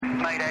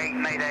Mayday,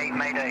 mayday,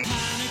 mayday.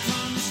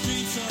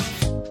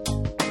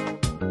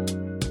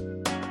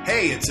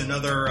 Hey, it's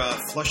another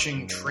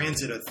Flushing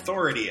Transit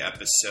Authority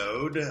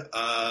episode.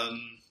 How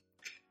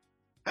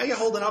you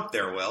holding up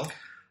there, Will?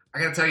 I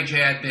gotta tell you,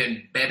 Jay, I've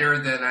been better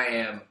than I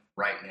am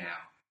right now.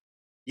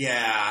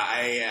 Yeah,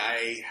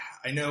 I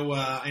know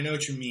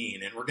what you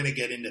mean, and we're going to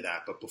get into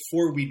that. But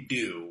before we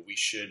do, we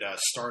should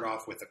start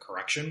off with a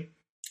correction.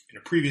 In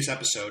a previous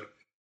episode,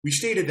 we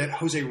stated that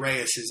Jose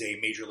Reyes is a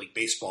Major League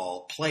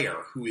Baseball player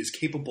who is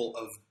capable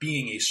of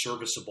being a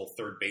serviceable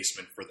third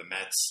baseman for the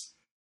Mets.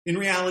 In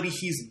reality,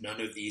 he's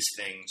none of these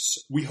things.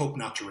 We hope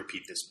not to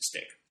repeat this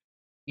mistake.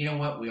 You know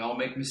what? We all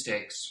make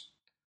mistakes.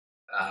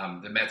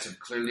 The Mets have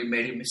clearly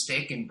made a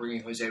mistake in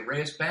bringing Jose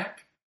Reyes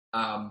back.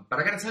 But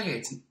I got to tell you,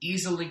 it's an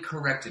easily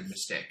corrected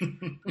mistake.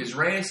 Because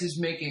Reyes is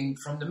making,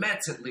 from the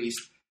Mets at least,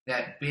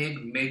 that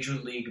big Major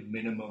League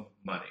minimum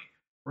money.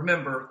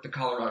 Remember, the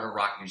Colorado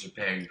Rockies are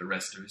paying the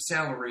rest of his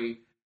salary.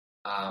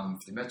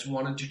 If the Mets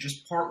wanted to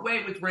just part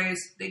way with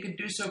Reyes, they could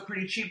do so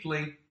pretty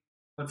cheaply.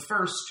 But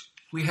first,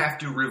 we have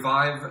to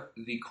revive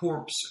the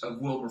corpse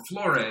of Wilmer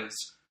Flores,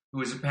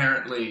 who is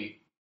apparently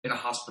in a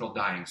hospital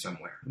dying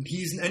somewhere.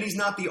 He's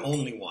not the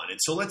only one. And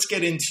so let's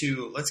get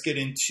into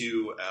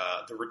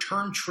the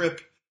return trip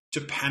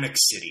to Panic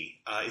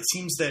City. It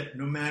seems that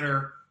no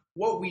matter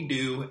what we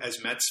do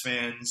as Mets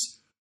fans,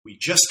 we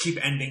just keep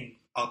ending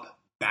up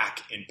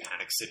back in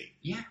Panic City.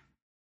 Yeah.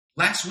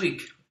 Last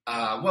week,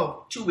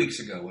 2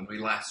 weeks ago when we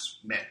last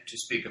met to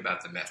speak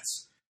about the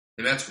Mets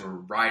were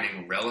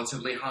riding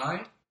relatively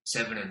high,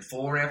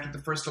 7-4 after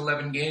the first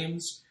 11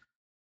 games.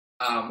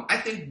 I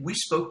think we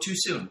spoke too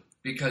soon.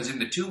 Because in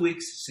the 2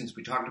 weeks since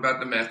we talked about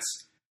the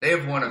Mets, they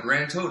have won a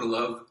grand total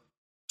of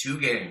 2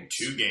 games.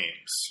 2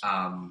 games.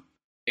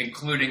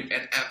 Including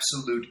an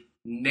absolute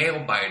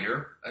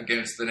nail-biter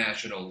against the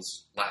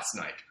Nationals last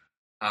night.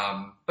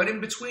 But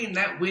in between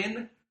that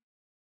win,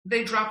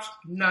 they dropped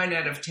 9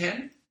 out of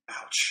 10.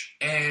 Ouch.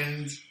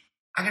 And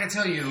I gotta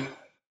tell you,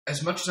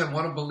 as much as I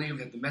want to believe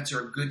that the Mets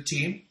are a good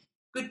team,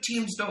 good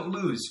teams don't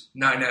lose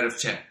 9 out of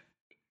 10.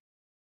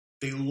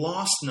 They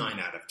lost 9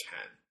 out of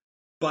 10.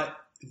 But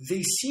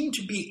they seem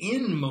to be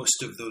in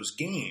most of those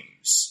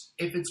games.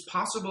 If it's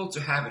possible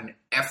to have an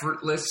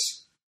effortless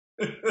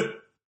losing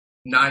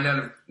 9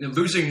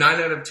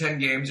 out of 10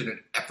 games in an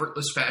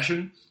effortless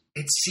fashion,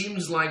 it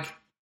seems like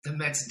the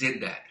Mets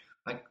did that.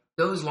 Like,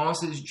 those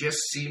losses just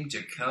seem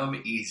to come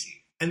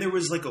easy. And there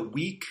was like a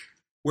week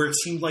where it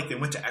seemed like they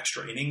went to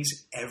extra innings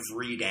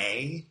every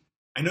day.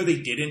 I know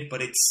they didn't,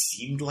 but it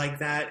seemed like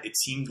that. It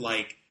seemed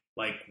like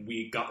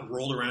we got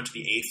rolled around to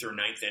the 8th or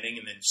 9th inning,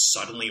 and then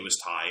suddenly it was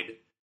tied.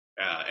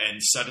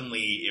 And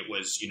suddenly it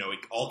was, it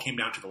all came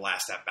down to the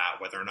last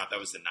at-bat, whether or not that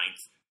was the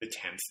 9th, the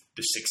 10th,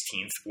 the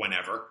 16th,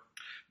 whenever.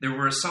 There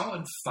were a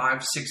solid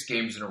 5-6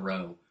 games in a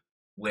row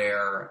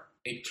where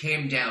it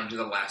came down to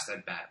the last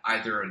at-bat.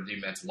 Either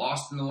the Mets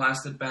lost in the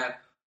last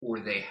at-bat, or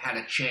they had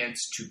a chance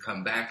to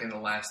come back in the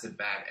last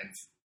at-bat, and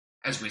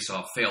as we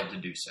saw, failed to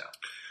do so.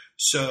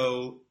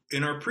 So,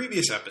 in our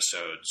previous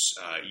episodes,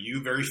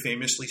 you very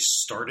famously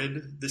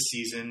started the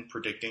season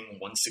predicting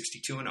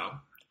 162-0.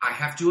 I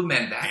have to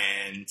amend that.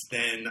 And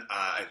then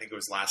I think it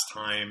was last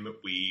time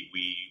we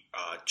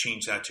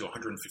changed that to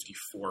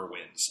 154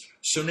 wins.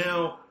 So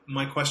now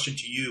my question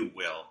to you,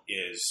 Will,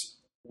 is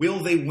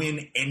will they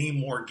win any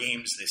more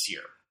games this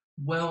year?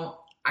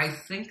 Well, I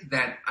think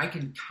that I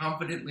can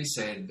confidently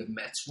say the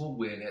Mets will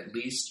win at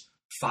least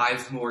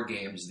 5 more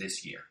games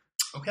this year.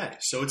 Okay,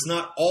 so it's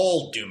not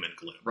all doom and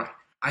gloom. Right.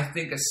 I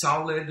think a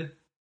solid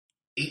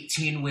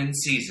 18-win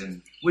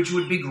season, which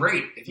would be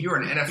great. If you're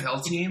an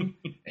NFL team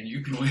and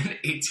you can win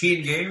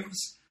 18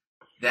 games,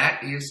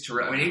 that is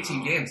terrific. I mean,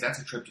 18 games, that's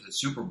a trip to the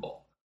Super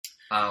Bowl.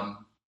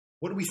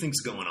 What do we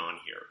think's going on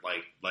here?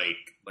 Like,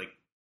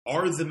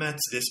 are the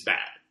Mets this bad?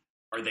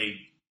 Are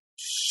they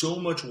so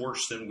much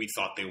worse than we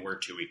thought they were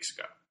 2 weeks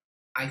ago?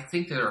 I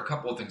think there are a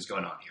couple of things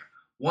going on here.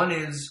 One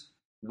is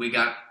we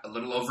got a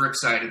little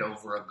overexcited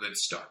over a good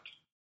start.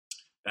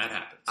 That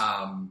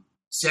happens.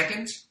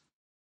 Second,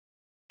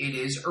 it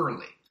is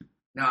early.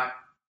 Now,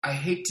 I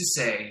hate to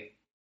say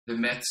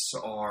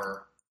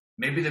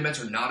maybe the Mets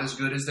are not as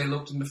good as they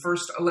looked in the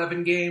first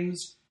 11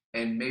 games,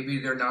 and maybe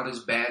they're not as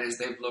bad as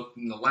they've looked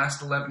in the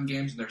last 11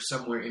 games, and they're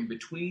somewhere in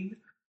between.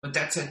 But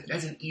that's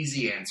an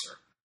easy answer.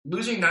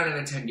 Losing 9 out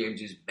of 10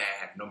 games is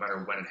bad no matter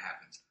when it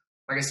happens.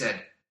 Like I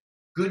said,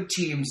 good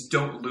teams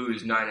don't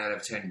lose 9 out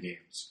of 10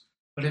 games.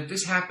 But if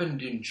this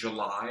happened in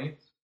July,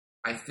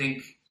 I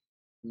think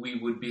we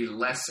would be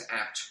less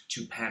apt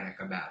to panic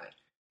about it.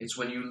 It's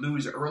when you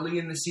lose early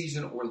in the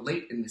season or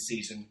late in the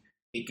season,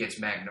 it gets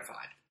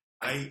magnified.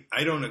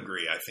 I don't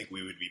agree. I think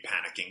we would be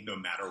panicking no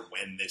matter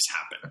when this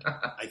happened.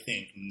 I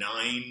think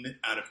 9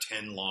 out of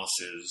 10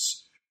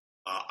 losses.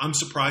 I'm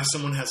surprised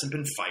someone hasn't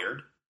been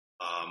fired.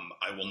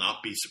 I will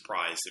not be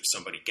surprised if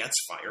somebody gets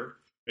fired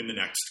in the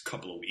next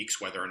couple of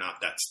weeks, whether or not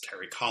that's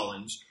Terry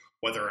Collins,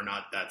 whether or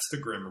not that's the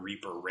Grim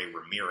Reaper, Ray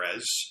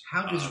Ramirez.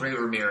 How does Ray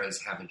Ramirez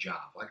have a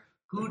job? Like,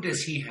 Who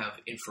does he have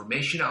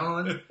information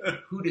on?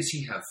 Who does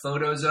he have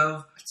photos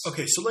of?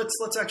 Okay, so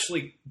let's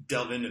actually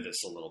delve into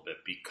this a little bit,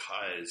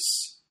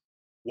 because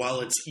while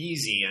it's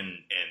easy and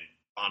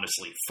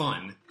honestly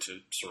fun to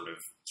sort of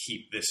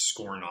keep this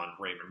scorn on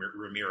Ray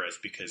Ramirez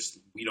because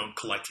we don't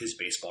collect his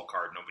baseball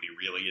card, nobody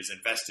really is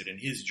invested in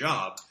his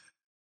job,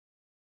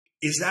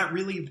 is that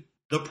really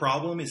the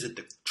problem? Is it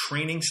the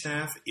training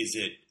staff? Is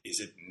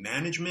it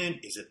management?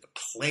 Is it the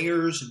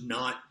players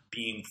not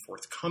being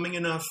forthcoming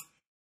enough?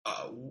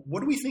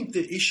 What do we think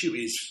the issue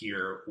is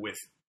here with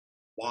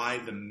why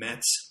the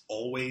Mets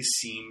always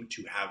seem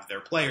to have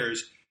their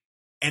players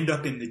end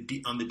up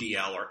on the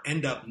DL or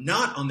end up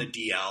not on the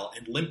DL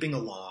and limping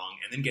along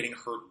and then getting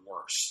hurt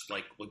worse?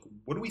 Like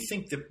what do we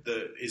think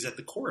is at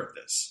the core of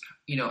this?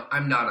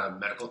 I'm not a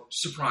medical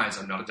surprise.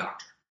 I'm not a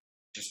doctor.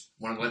 Just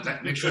want to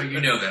make sure you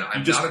know that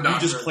I'm not a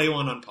doctor. You just play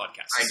one on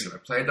podcasts. I do. I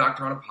play a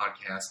doctor on a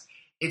podcast.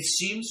 It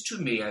seems to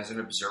me as an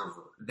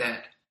observer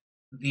that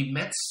the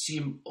Mets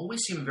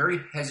always seem very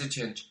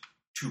hesitant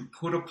to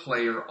put a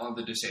player on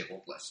the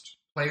disabled list.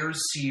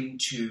 Players seem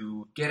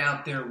to get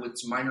out there with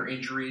minor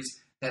injuries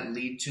that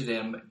lead to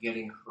them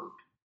getting hurt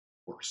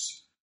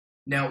worse.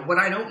 Now, what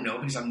I don't know,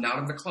 because I'm not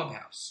in the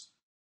clubhouse,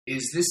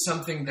 is this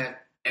something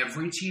that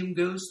every team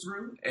goes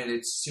through and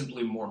it's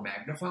simply more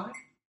magnified?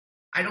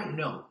 I don't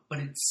know, but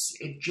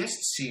it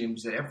just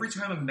seems that every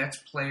time a Mets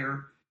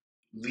player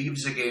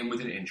leaves a game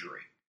with an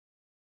injury,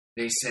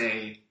 they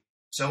say,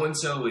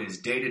 so-and-so is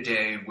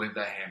day-to-day with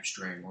a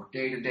hamstring or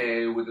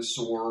day-to-day with a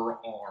sore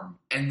arm.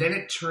 And then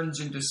it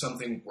turns into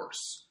something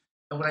worse.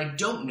 And what I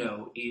don't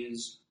know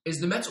is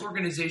the Mets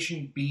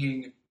organization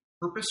being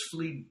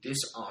purposefully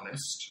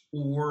dishonest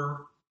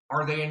or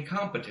are they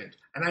incompetent?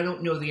 And I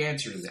don't know the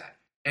answer to that.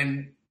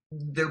 And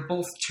they're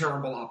both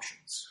terrible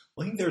options.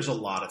 Well, I think there's a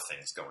lot of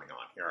things going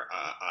on here.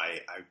 I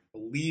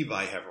believe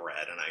I have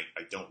read, and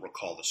I don't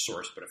recall the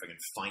source, but if I can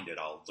find it,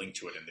 I'll link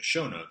to it in the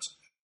show notes.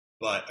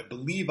 But I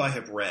believe I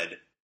have read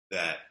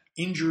that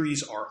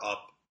injuries are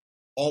up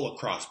all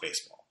across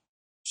baseball.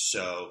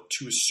 So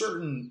to a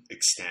certain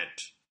extent,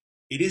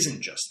 it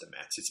isn't just the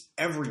Mets. It's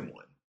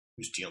everyone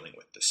who's dealing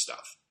with this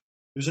stuff.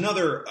 There's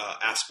another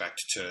aspect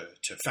to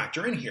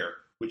factor in here,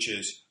 which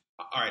is,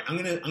 all right, I'm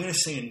gonna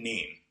say a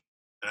name,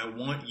 and I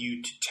want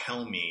you to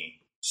tell me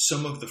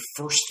some of the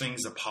first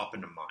things that pop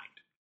into mind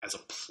as a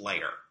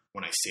player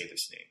when I say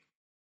this name.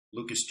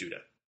 Lucas Duda.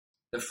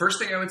 The first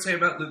thing I would say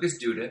about Lucas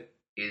Duda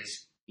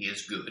is he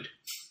is good.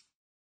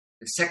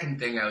 The second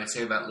thing I would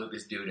say about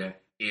Lucas Duda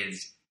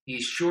is he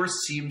sure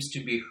seems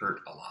to be hurt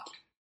a lot.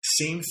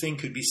 Same thing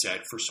could be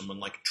said for someone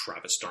like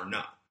Travis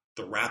d'Arnaud.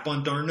 The rap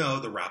on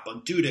d'Arnaud, the rap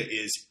on Duda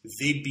is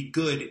they'd be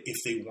good if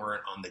they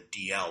weren't on the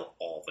DL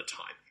all the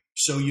time.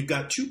 So you've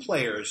got two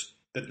players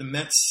that the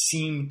Mets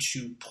seem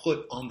to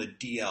put on the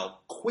DL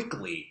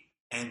quickly,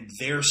 and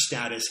their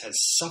status has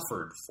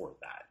suffered for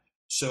that.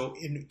 So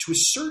to a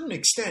certain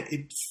extent,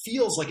 it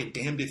feels like a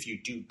damned if you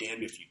do,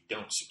 damned if you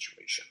don't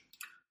situation.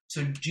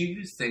 So do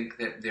you think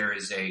that there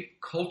is a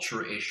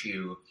culture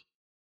issue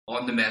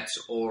on the Mets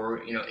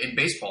or, in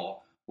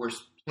baseball where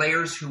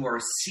players who are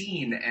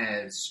seen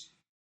as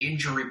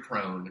injury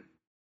prone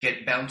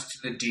get bounced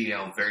to the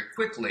DL very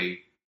quickly,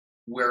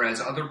 whereas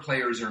other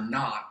players are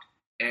not?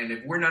 And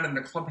if we're not in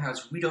the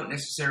clubhouse, we don't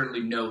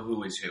necessarily know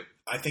who is who.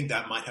 I think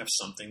that might have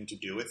something to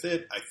do with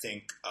it. I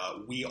think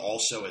we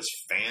also, as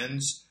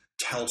fans,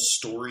 tell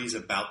stories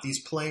about these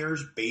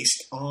players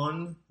based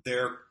on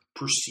their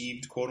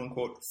perceived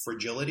quote-unquote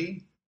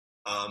fragility.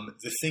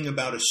 The thing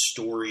about a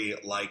story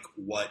like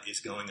what is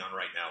going on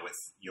right now with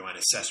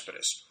Yoenis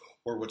Cespedes,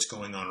 or what's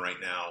going on right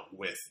now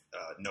with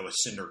Noah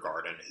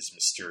Syndergaard and his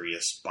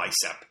mysterious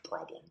bicep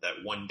problem,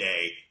 that one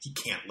day he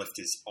can't lift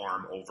his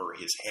arm over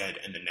his head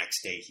and the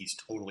next day he's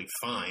totally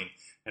fine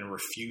and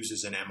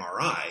refuses an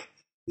MRI,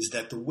 is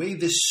that the way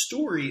this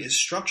story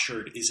is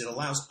structured is it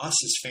allows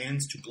us as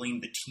fans to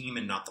blame the team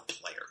and not the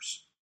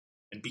players.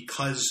 And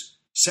because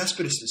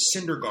Cespedes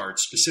and Syndergaard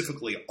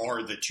specifically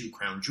are the two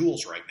crown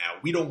jewels right now,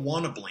 we don't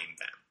want to blame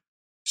them.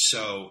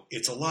 So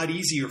it's a lot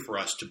easier for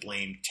us to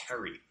blame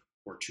Terry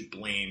or to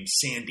blame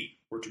Sandy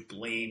or to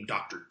blame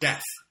Dr.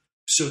 Death.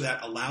 So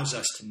that allows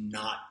us to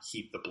not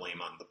heap the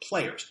blame on the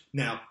players.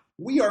 Now,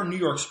 we are New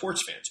York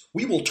sports fans.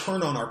 We will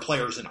turn on our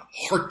players in a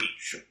heartbeat,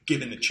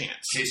 given the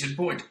chance. Case in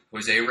point,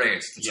 Jose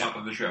Reyes, the top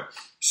of the show.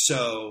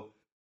 So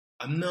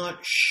I'm not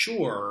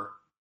sure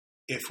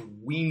if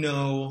we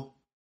know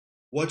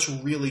what's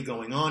really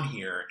going on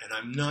here, and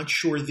I'm not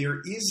sure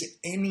there is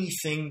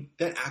anything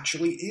that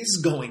actually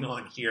is going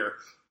on here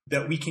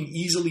that we can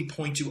easily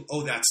point to,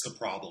 oh, that's the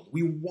problem.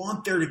 We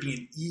want there to be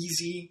an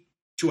easy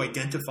to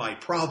identify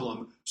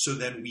problem so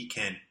then we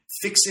can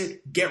fix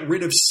it, get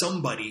rid of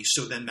somebody,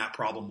 so then that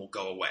problem will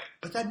go away.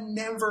 But that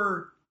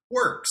never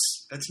works.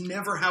 That's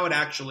never how it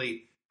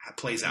actually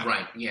plays out.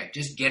 Right, yeah.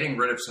 Just getting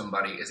rid of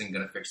somebody isn't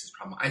going to fix this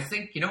problem. I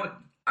think, you know what?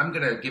 I'm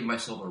going to give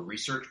myself a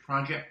research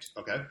project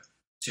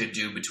to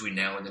do between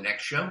now and the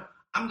next show.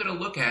 I'm going to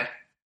look at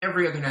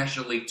every other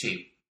National League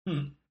team.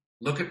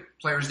 Look at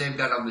players they've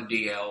got on the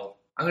DL.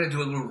 I'm going to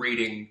do a little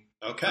reading.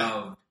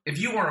 If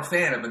you are a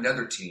fan of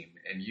another team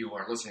and you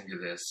are listening to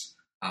this,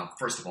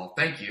 first of all,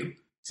 thank you.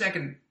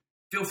 Second,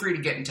 feel free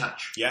to get in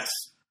touch. Yes.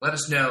 Let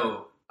us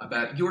know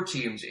about your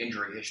team's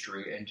injury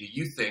history, and do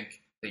you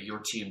think that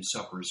your team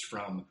suffers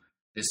from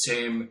the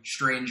same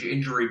strange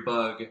injury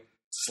bug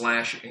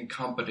 /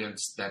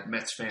 incompetence that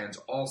Mets fans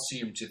all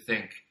seem to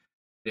think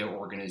their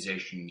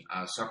organization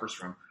suffers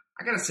from?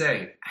 I gotta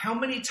say, how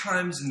many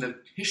times in the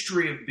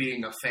history of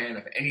being a fan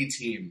of any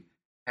team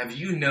have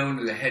you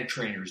known the head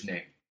trainer's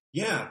name?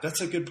 Yeah,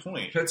 that's a good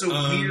point. That's a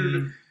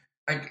weird,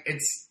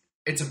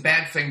 it's a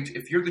bad thing.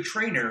 If you're the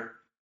trainer,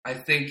 I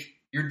think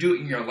you're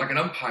doing, like an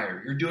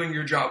umpire, you're doing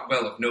your job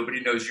well if nobody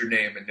knows your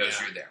name and knows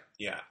you're there.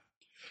 Yeah.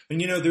 And,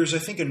 there's, I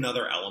think,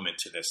 another element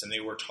to this, and they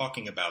were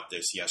talking about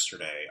this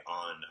yesterday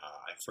on,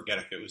 I forget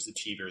if it was the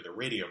TV or the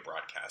radio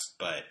broadcast,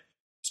 but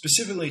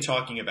specifically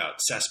talking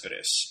about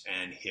Cespedes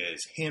and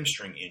his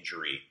hamstring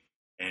injury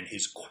and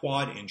his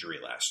quad injury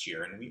last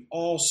year. And we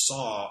all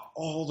saw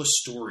all the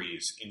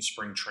stories in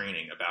spring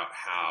training about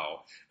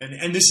how,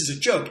 and this is a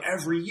joke,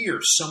 every year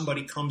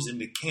somebody comes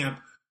into camp,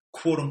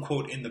 quote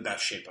unquote, in the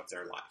best shape of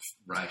their life.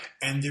 Right.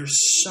 And there's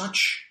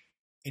such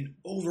an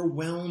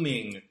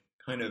overwhelming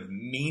kind of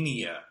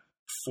mania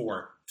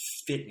for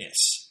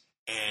fitness.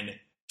 And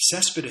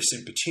Cespedes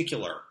in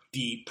particular,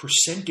 the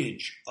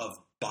percentage of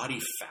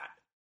body fat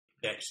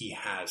that he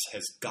has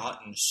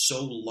gotten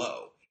so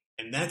low.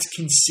 And that's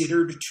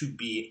considered to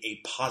be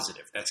a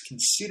positive. That's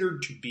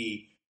considered to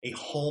be a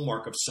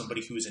hallmark of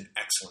somebody who is in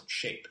excellent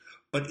shape.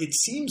 But it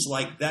seems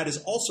like that is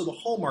also the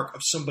hallmark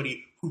of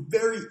somebody who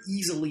very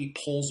easily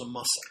pulls a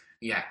muscle.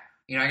 Yeah.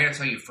 I got to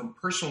tell you, from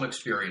personal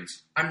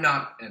experience, I'm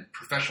not a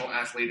professional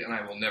athlete and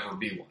I will never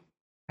be one.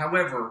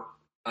 However,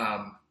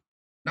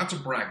 not to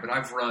brag, but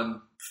I've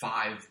run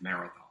 5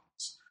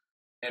 marathons.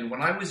 And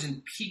when I was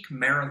in peak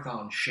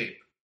marathon shape,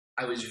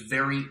 I was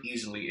very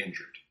easily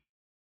injured.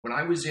 When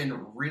I was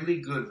in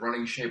really good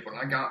running shape, when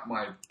I got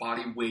my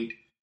body weight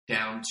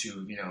down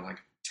to, like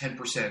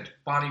 10%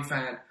 body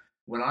fat,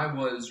 when I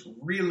was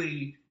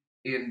really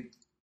in,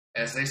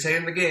 as they say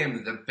in the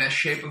game, the best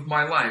shape of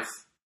my life,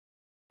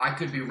 I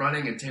could be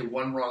running and take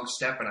one wrong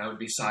step and I would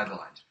be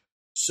sidelined.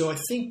 So I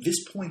think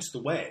this points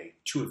the way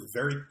to a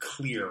very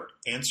clear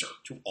answer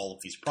to all of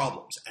these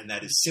problems, and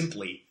that is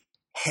simply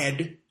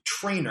head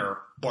trainer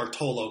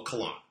Bartolo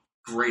Colon.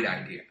 Great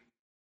idea.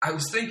 I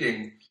was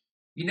thinking,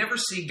 you never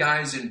see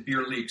guys in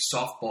beer league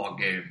softball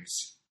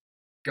games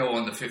go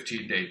on the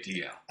 15-day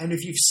DL. And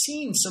if you've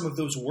seen some of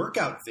those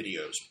workout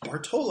videos,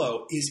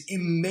 Bartolo is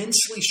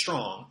immensely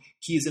strong.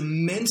 He is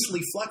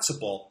immensely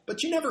flexible,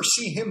 but you never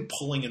see him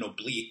pulling an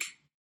oblique.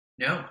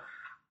 No.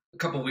 A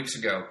couple of weeks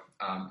ago,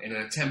 in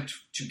an attempt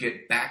to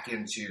get back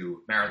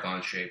into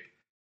marathon shape,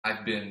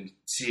 I've been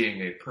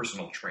seeing a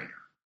personal trainer.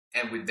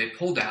 And they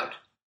pulled out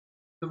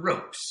the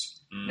ropes.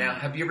 Now,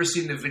 have you ever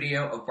seen the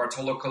video of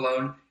Bartolo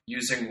Colon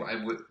using,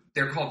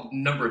 they're called a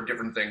number of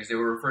different things. They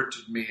were referred to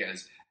me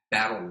as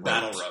battle ropes.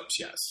 Battle ropes,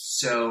 yes.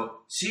 So,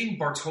 seeing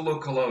Bartolo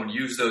Colon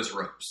use those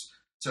ropes.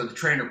 So the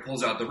trainer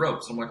pulls out the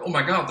ropes. I'm like, oh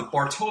my God, the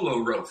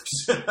Bartolo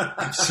ropes.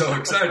 I'm so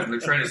excited. And the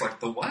trainer's like,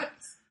 the what?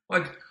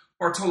 Like,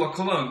 Bartolo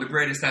Colon, the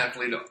greatest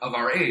athlete of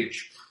our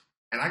age.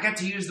 And I got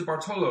to use the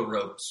Bartolo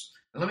ropes.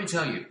 And let me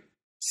tell you,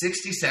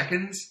 60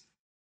 seconds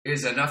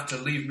is enough to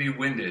leave me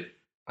winded.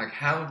 Like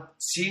how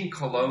seeing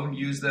Colon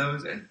use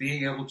those and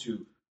being able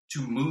to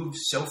move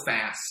so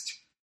fast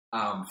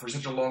for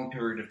such a long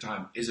period of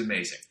time is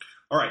amazing.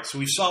 All right, so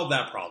we've solved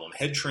that problem.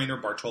 Head trainer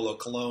Bartolo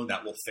Colon,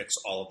 that will fix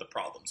all of the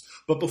problems.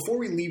 But before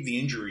we leave the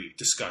injury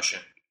discussion,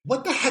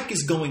 what the heck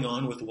is going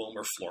on with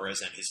Wilmer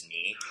Flores and his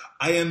knee?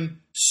 I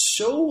am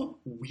so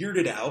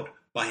weirded out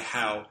by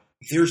how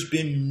there's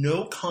been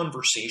no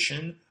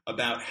conversation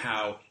about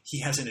how he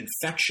has an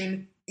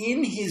infection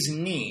in his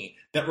knee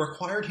that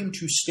required him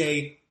to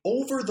stay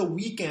over the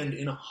weekend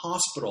in a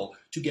hospital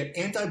to get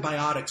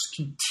antibiotics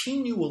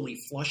continually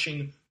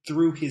flushing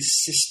through his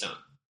system.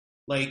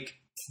 Like,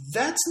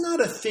 that's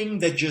not a thing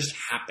that just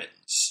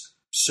happens.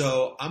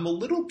 So I'm a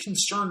little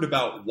concerned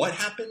about what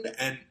happened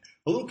and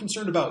a little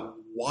concerned about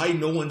why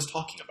no one's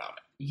talking about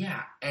it.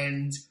 Yeah,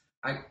 and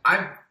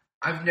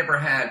I've never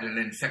had an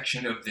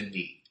infection of the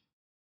knee.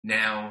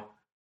 Now,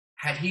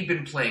 had he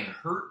been playing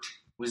hurt?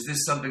 Was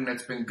this something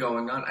that's been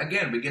going on?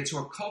 Again, we get to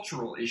a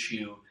cultural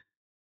issue,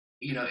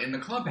 in the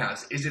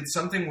clubhouse. Is it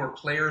something where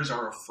players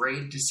are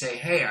afraid to say,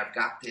 hey, I've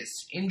got this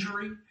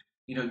injury?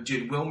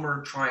 Did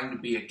Wilmer trying to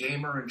be a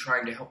gamer and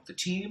trying to help the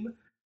team?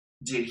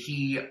 Did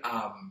he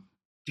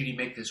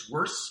make this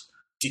worse?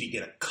 Did he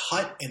get a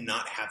cut and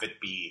not have it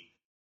be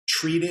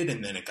treated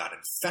and then it got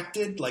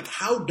infected? Like,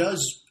 how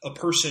does a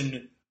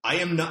person, I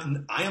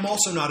am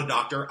also not a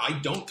doctor. I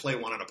don't play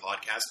one on a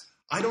podcast.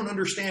 I don't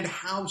understand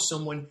how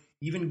someone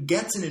even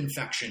gets an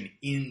infection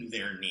in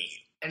their knee.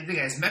 And the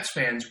thing is, Mets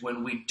fans,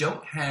 when we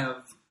don't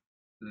have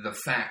the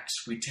facts,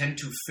 we tend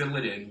to fill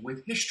it in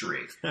with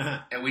history.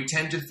 And we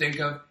tend to think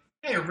of,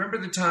 hey, remember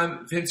the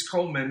time Vince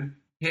Coleman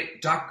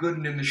hit Doc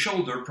Gooden in the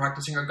shoulder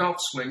practicing a golf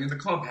swing in the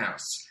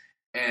clubhouse?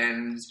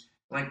 And,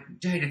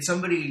 hey, did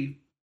somebody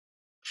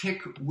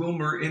kick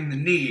Wilmer in the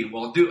knee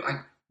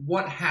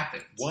what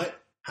happened?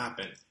 What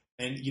happened?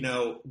 And,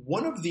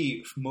 one of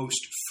the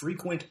most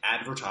frequent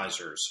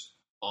advertisers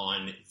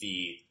on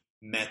the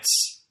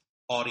Mets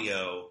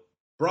audio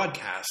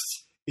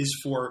broadcasts is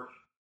for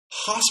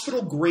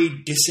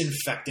hospital-grade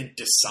disinfectant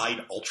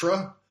Decide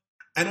Ultra.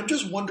 And I'm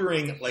just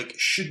wondering,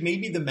 should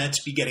maybe the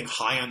Mets be getting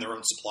high on their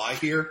own supply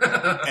here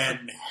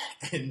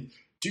and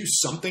do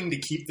something to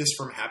keep this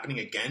from happening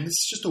again?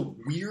 It's just a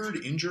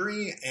weird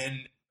injury,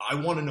 and I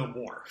want to know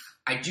more.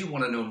 I do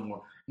want to know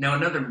more. Now,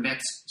 another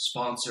Mets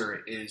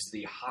sponsor is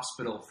the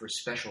Hospital for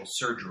Special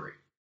Surgery.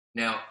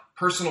 Now,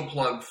 personal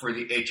plug for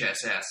the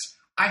HSS.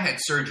 I had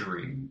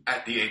surgery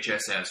at the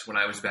HSS when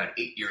I was about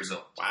 8 years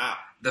old. Wow.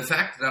 The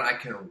fact that I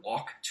can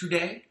walk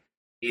today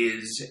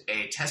is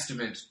a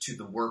testament to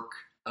the work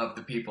of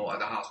the people at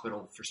the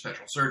Hospital for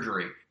Special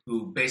Surgery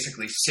who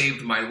basically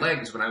saved my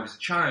legs when I was a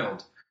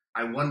child.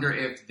 I wonder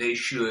if they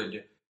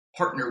should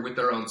partner with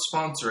their own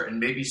sponsor and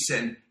maybe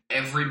send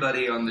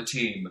everybody on the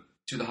team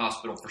to the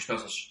Hospital for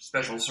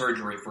Special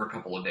Surgery for a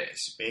couple of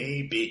days.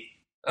 Maybe.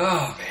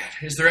 Oh, man.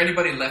 Is there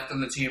anybody left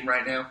on the team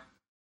right now?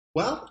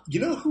 Well, you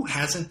know who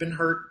hasn't been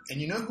hurt, and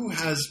you know who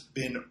has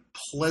been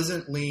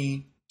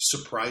pleasantly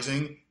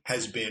surprising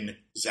has been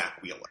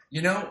Zach Wheeler.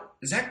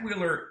 Zach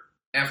Wheeler,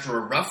 after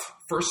a rough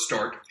first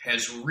start,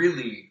 has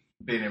really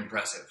been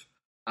impressive.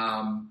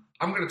 I'm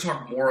going to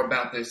talk more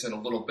about this in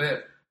a little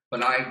bit,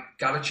 but I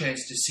got a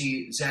chance to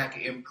see Zach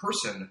in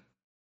person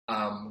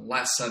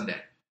last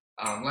Sunday.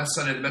 Last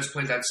Sunday, the Mets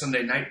played that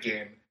Sunday night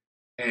game,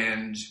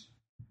 and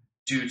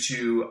due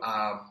to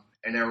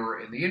an error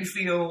in the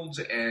infield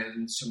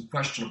and some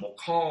questionable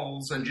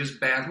calls and just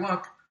bad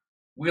luck,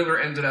 Wheeler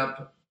ended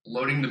up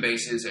loading the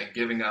bases and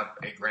giving up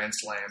a grand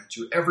slam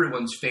to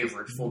everyone's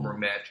favorite former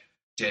Met,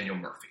 Daniel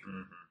Murphy.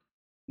 Mm-hmm.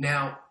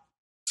 Now,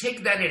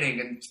 take that inning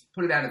and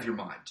put it out of your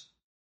mind.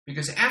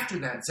 Because after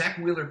that, Zach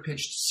Wheeler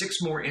pitched 6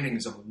 more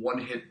innings of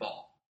one-hit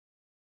ball.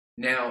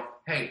 Now,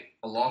 hey,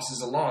 a loss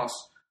is a loss,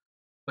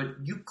 but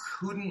you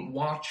couldn't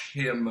watch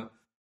him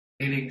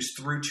innings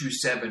through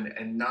 2-7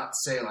 and not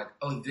say,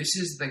 oh, this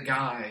is the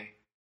guy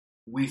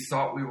we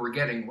thought we were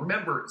getting.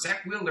 Remember,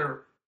 Zach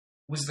Wheeler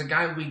was the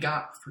guy we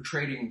got for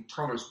trading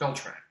Carlos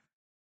Beltran.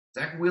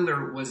 Zach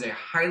Wheeler was a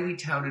highly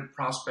touted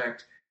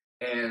prospect,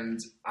 and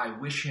I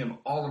wish him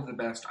all of the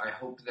best. I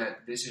hope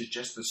that this is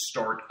just the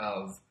start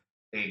of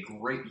a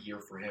great year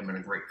for him and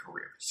a great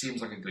career.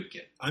 Seems like a good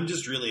kid. I'm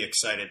just really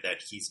excited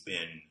that he's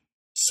been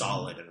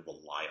solid and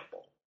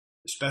reliable,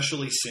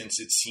 especially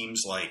since it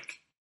seems like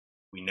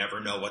we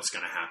never know what's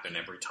going to happen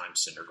every time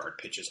Syndergaard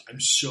pitches. I'm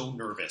so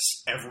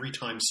nervous every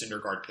time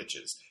Syndergaard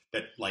pitches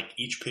that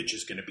each pitch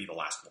is going to be the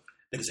last one.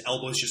 That his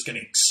elbow is just going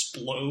to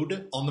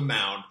explode on the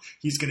mound.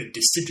 He's going to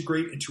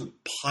disintegrate into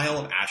a pile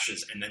of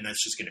ashes, and then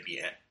that's just going to be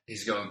it.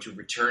 He's going to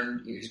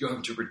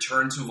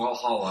return to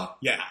Valhalla.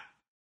 Yeah.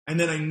 And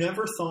then I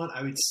never thought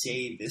I would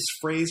say this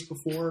phrase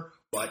before,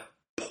 but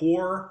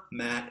poor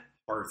Matt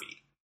Harvey.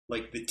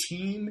 The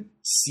team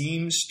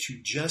seems to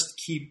just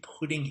keep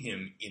putting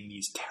him in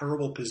these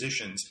terrible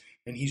positions,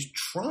 and he's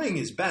trying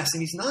his best,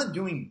 and he's not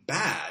doing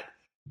bad,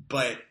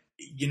 but,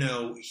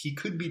 he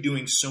could be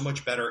doing so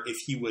much better if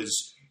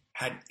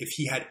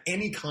he had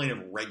any kind of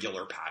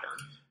regular pattern.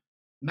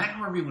 Matt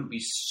Harvey would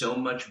be so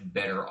much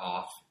better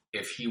off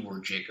if he were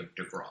Jacob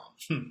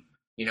deGrom.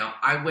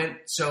 I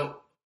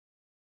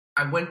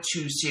went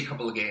to see a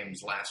couple of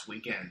games last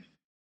weekend,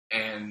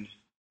 and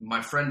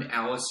my friend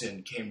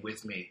Allison came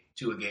with me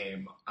to a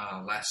game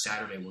last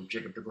Saturday where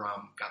Jacob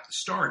deGrom got the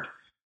start.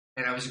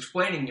 And I was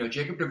explaining,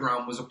 Jacob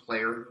deGrom was a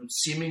player who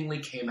seemingly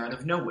came out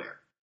of nowhere.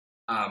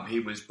 He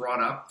was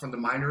brought up from the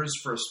minors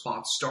for a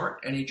spot start,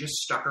 and he just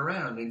stuck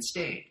around and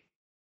stayed.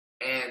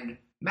 And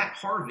Matt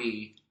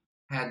Harvey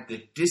had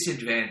the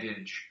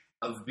disadvantage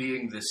of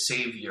being the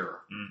savior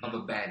of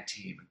a bad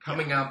team.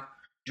 Coming up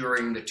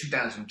during the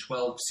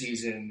 2012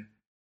 season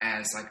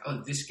as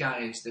this guy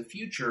is the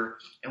future,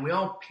 and we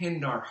all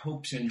pinned our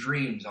hopes and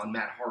dreams on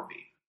Matt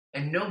Harvey.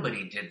 And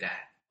nobody did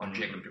that on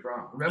Jacob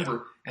deGrom.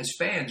 Remember, as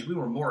fans, we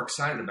were more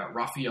excited about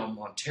Rafael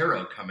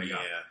Montero coming up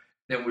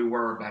than we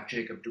were about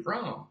Jacob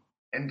deGrom.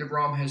 And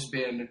deGrom has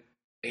been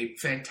a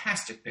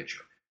fantastic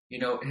pitcher.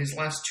 His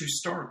last 2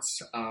 starts,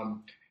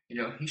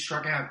 he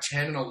struck out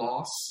 10 in a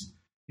loss.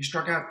 He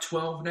struck out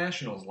 12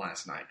 Nationals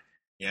last night.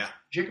 Yeah.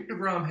 Jacob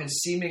deGrom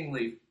has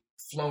seemingly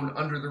flown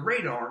under the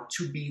radar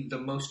to be the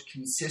most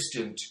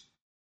consistent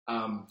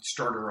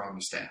starter on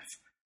the staff.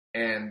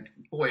 And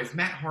boy, if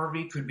Matt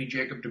Harvey could be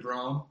Jacob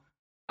deGrom,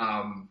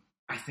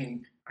 I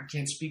think, I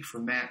can't speak for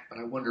Matt, but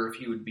I wonder if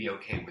he would be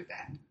okay with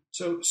that.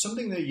 So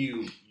something that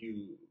you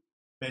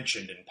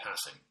mentioned in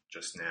passing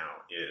just now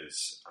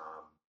is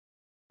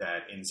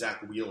that in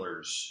Zach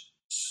Wheeler's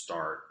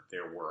start,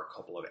 there were a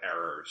couple of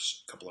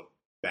errors, a couple of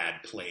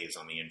bad plays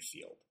on the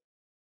infield.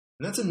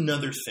 And that's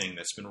another thing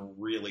that's been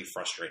really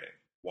frustrating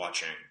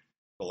watching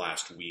the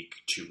last week,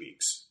 2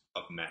 weeks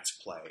of Mets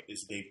play,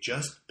 is they've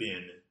just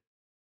been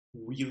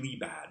really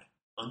bad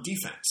on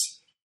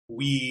defense.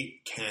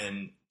 We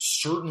can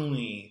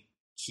certainly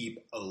keep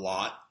a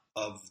lot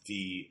of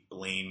the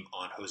blame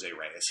on Jose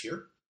Reyes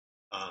here.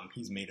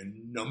 He's made a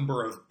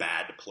number of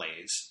bad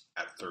plays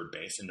at third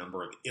base, a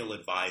number of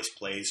ill-advised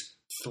plays,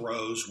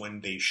 throws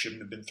when they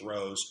shouldn't have been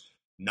throws,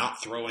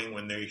 not throwing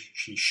when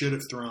he should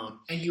have thrown.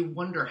 And you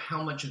wonder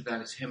how much of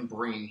that is him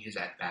bringing his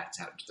at-bats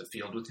out into the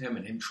field with him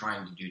and him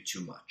trying to do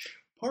too much.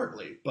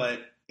 Partly, but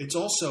it's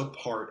also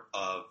part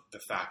of the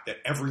fact that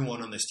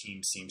everyone on this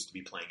team seems to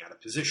be playing out of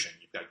position.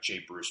 You've got Jay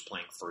Bruce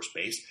playing first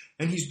base,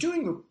 and he's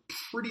doing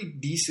a pretty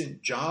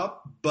decent job,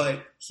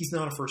 but he's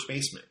not a first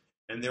baseman.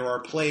 And there are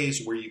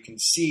plays where you can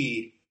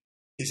see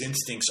his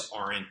instincts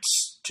aren't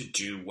to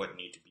do what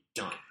need to be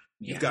done.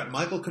 Yeah. You've got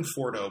Michael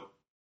Conforto,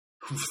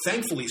 who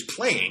thankfully is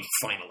playing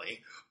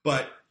finally,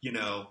 but,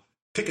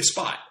 pick a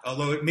spot.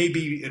 Although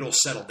it'll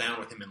settle down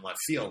with him in left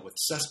field with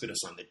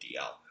Cespedes on the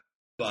DL.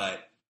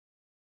 But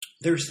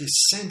there's this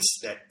sense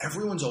that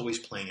everyone's always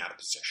playing out of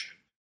position.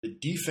 The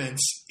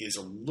defense is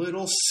a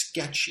little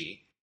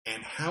sketchy,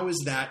 and how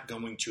is that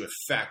going to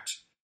affect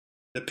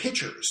the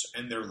pitchers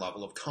and their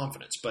level of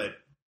confidence? But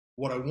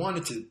what I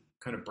wanted to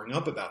kind of bring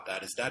up about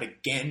that is that,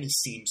 again,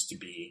 seems to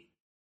be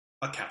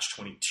a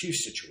catch-22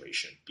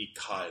 situation,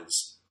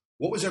 because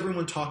what was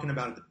everyone talking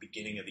about at the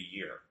beginning of the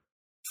year?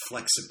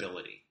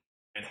 Flexibility.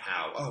 And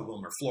how,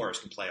 Wilmer Flores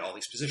can play all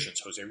these positions.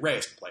 Jose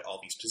Reyes can play all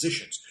these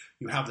positions.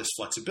 You have this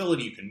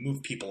flexibility. You can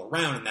move people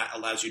around, and that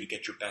allows you to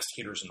get your best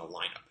hitters in the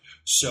lineup.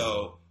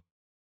 So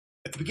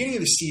at the beginning of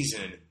the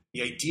season,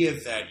 the idea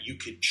that you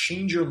could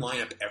change your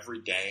lineup every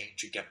day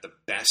to get the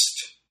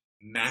best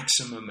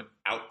maximum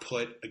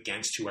output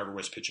against whoever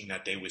was pitching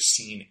that day was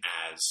seen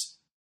as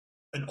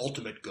an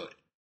ultimate good.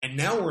 And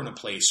now we're in a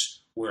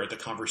place where the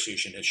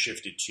conversation has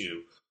shifted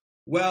to,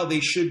 what they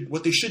should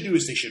do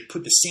is they should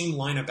put the same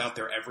lineup out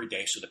there every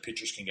day so the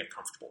pitchers can get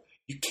comfortable.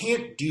 You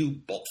can't do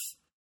both.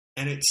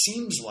 And it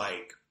seems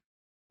like,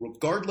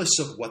 regardless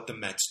of what the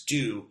Mets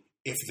do,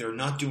 if they're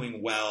not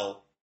doing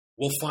well,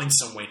 we'll find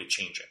some way to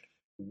change it.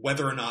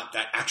 Whether or not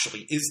that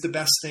actually is the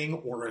best thing,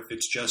 or if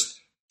it's just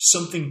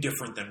something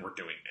different than we're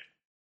doing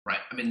now. Right.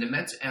 I mean, the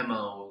Mets'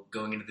 MO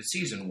going into the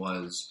season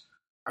was,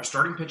 our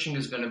starting pitching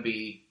is going to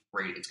be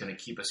great. It's going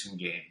to keep us in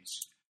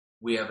games.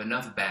 We have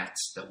enough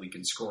bats that we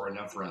can score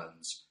enough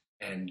runs.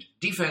 And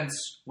defense,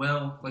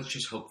 well, let's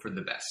just hope for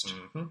the best.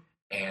 Mm-hmm.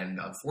 And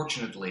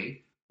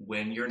unfortunately,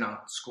 when you're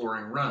not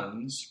scoring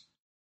runs,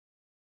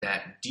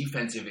 that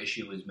defensive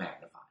issue is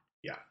magnified.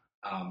 Yeah.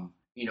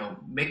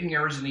 Making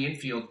errors in the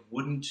infield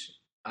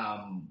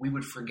we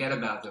would forget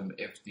about them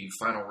if the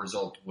final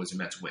result was a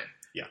Mets win.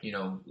 Yeah.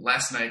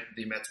 Last night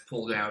the Mets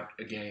pulled out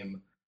a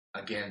game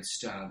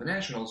against the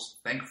Nationals,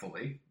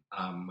 thankfully.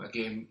 A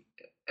game,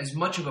 as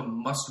much of a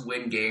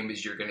must-win game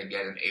as you're going to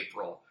get in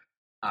April.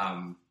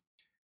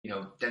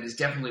 That is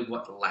definitely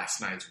what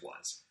last night's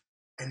was.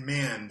 And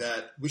man,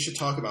 that we should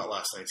talk about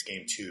last night's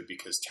game too,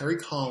 because Terry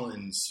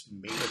Collins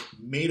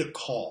made a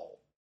call.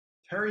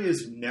 Terry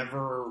is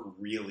never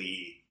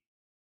really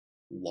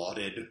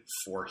lauded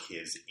for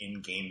his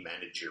in-game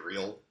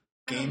managerial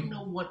game. I don't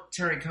know what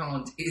Terry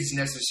Collins is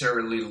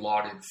necessarily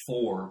lauded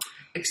for,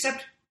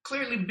 except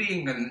clearly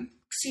being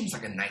seems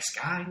like a nice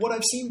guy. What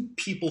I've seen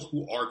people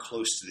who are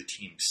close to the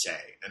team say,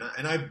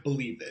 and I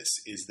believe this,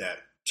 is that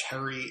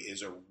Terry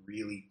is a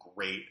really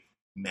great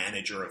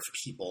manager of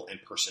people and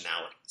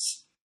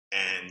personalities.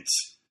 And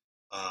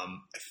I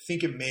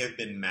think it may have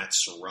been Matt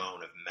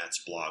Cerrone of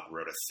Mets Blog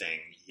wrote a thing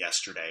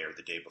yesterday or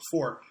the day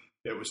before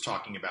that was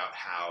talking about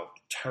how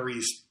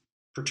Terry's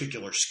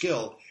particular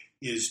skill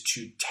is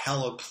to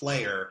tell a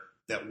player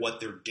that what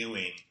they're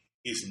doing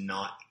is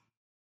not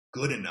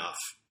good enough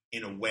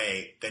in a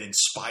way that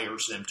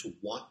inspires them to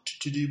want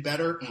to do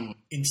better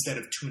instead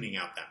of tuning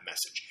out that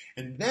message.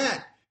 And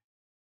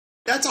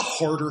that's a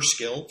harder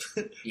skill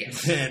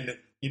Yes. than,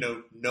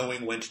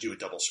 knowing when to do a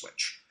double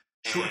switch.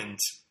 Sure. And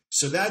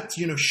so that,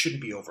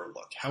 shouldn't be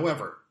overlooked.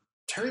 However,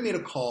 Terry made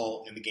a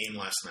call in the game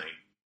last night.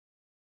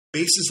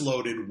 Bases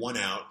loaded, 1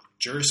 out,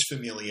 Juris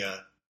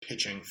Familia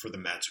pitching for the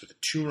Mets with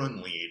a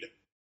 2-run lead,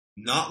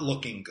 not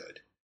looking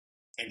good.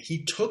 And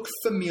he took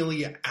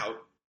Familia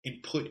out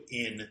and put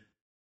in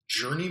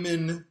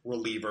journeyman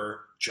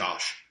reliever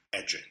Josh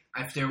Edgin.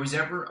 If there was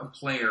ever a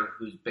player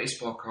whose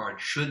baseball card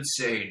should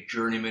say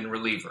journeyman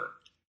reliever,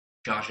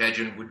 Josh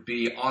Edgin would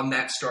be on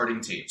that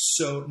starting team.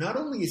 So not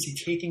only is he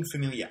taking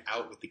Familia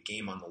out with the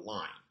game on the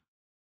line,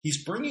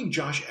 he's bringing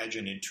Josh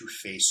Edgin in to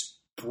face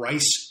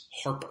Bryce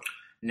Harper.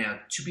 Now,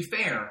 to be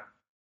fair,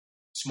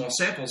 small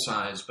sample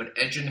size, but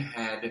Edgin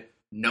had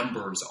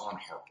numbers on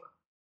Harper.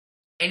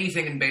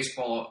 Anything in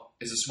baseball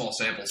is a small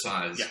sample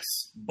size. Yes.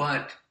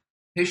 But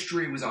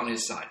history was on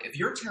his side. If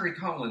you're Terry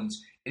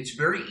Collins, it's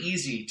very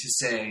easy to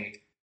say,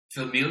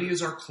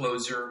 Familia's our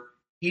closer.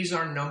 He's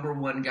our number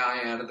one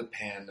guy out of the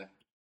pen.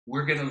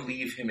 We're going to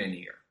leave him in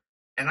here.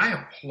 And I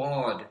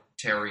applaud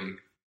Terry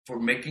for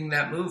making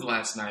that move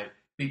last night,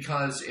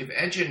 because if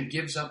Edgin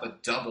gives up a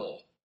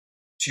double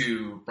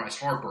to Bryce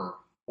Harper,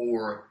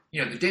 or,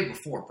 the day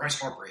before, Bryce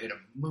Harper hit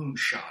a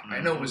moonshot. I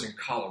know it was in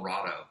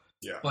Colorado,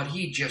 but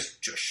he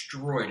just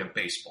destroyed a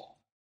baseball.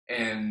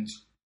 And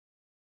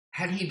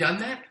had he done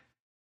that,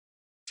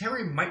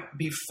 Terry might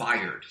be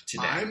fired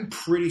today. I'm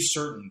pretty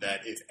certain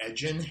that if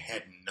Edgin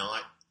had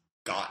not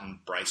gotten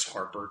Bryce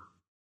Harper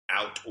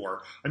out,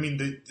 or, I mean,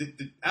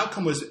 the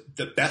outcome was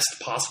the best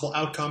possible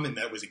outcome, and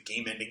that was a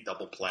game-ending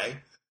double play.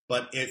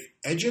 But if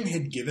Edgin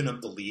had given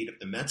up the lead, if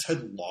the Mets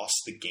had lost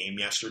the game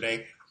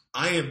yesterday,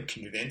 I am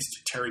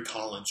convinced Terry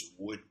Collins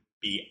would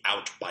be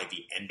out by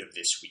the end of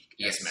this week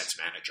as Mets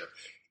manager.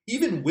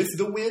 Even with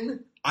the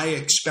win, I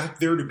expect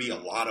there to be a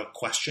lot of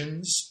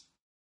questions.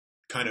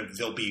 Kind of,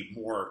 there'll be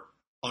more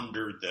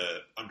under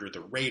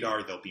the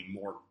radar. There'll be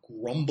more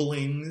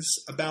grumblings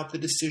about the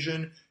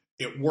decision.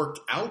 It worked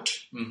out,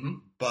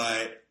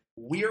 but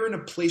we're in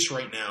a place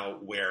right now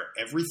where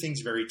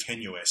everything's very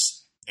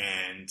tenuous,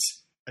 and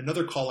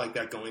another call like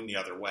that going the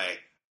other way,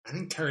 I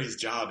think Terry's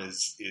job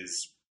is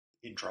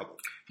in trouble.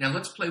 Now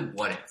let's play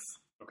what if.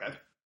 Okay.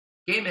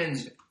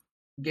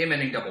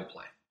 Game-ending double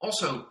play.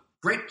 Also,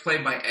 great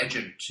play by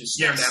Edgin to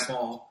snare that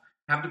ball,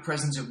 have the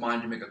presence of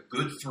mind to make a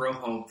good throw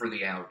home for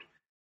the out,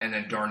 and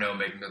then d'Arnaud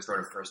making the throw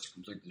to first to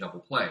complete the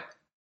double play.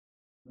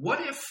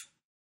 What if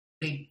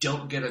they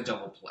don't get a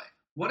double play?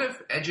 What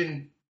if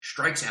Edgin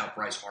strikes out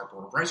Bryce Harper,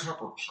 or Bryce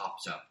Harper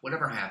pops up?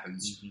 Whatever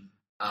happens,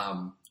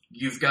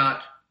 you've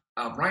got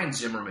Ryan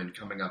Zimmerman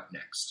coming up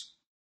next.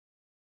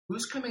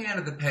 Who's coming out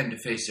of the pen to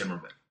face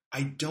Zimmerman?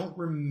 I don't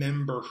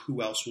remember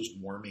who else was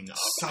warming up.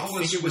 Salas I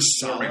think it was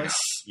warming up.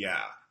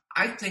 Yeah.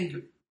 I think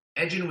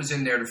Edgin was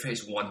in there to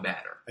face one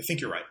batter. I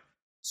think you're right.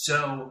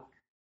 So,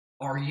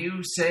 are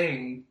you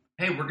saying,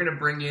 hey, we're going to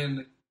bring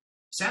in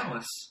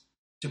Salas?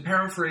 To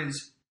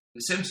paraphrase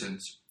The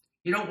Simpsons,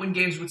 you don't win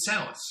games with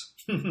Salas.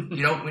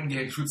 You don't win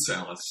games with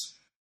Salas.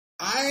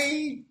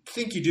 I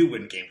think you do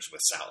win games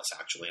with Salas,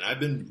 actually, and I've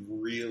been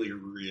really,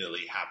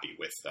 really happy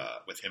with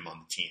him on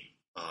the team.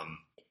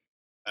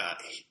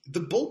 The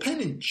bullpen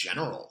in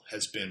general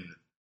has been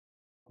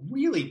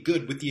really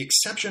good, with the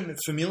exception that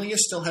Familia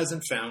still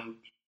hasn't found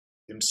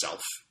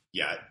himself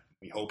yet.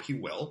 We hope he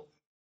will.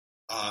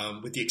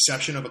 With the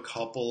exception of a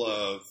couple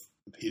of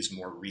his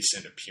more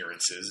recent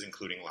appearances,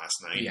 including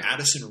last night,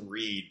 Addison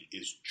Reed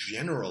is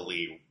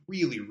generally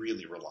really,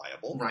 really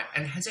reliable. Right,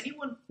 and has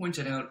anyone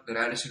pointed out that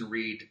Addison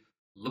Reed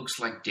looks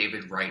like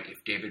David Wright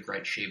if David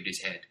Wright shaved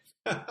his head?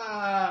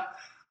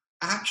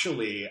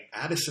 Actually,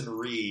 Addison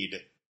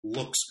Reed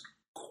looks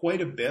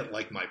quite a bit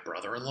like my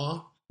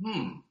brother-in-law.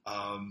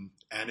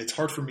 And it's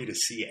hard for me to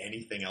see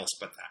anything else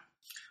but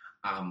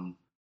that.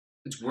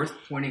 It's worth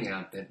pointing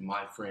out that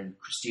my friend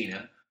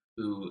Christina,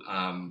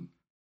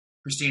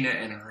 Christina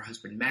and her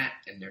husband Matt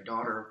and their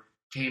daughter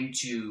came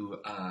to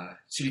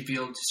Citi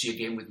Field to see a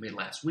game with me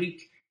last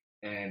week,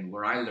 and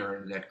where I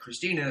learned that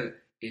Christina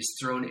is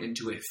thrown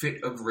into a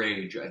fit of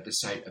rage at the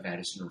sight of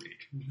Addison Reed.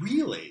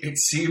 Really? It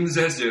seems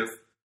as if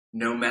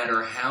no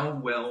matter how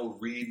well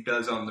Reed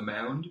does on the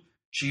mound,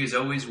 she is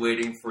always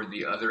waiting for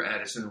the other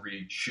Addison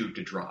Reed shoe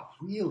to drop.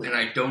 Really? And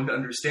I don't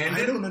understand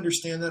it. I don't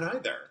understand that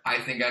either. I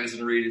think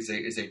Addison Reed is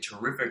a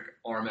terrific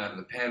arm out of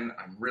the pen.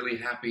 I'm really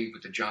happy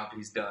with the job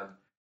he's done.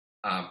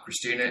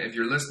 Christina, if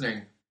you're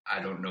listening,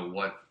 I don't know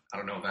if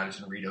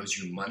Addison Reed owes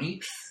you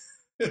money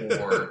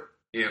or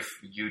if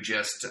you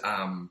just,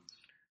 I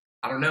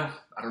don't know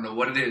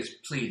what it is.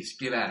 Please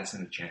give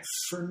Addison a chance.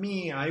 For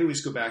me, I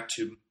always go back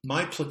to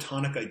my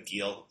platonic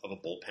ideal of a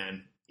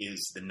bullpen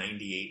is the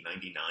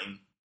 98-99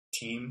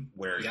 team,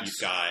 where you've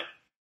got,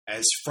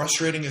 as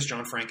frustrating as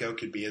John Franco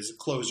could be as a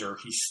closer,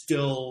 he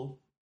still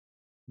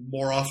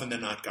more often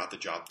than not got the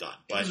job done.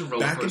 But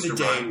back in the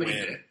day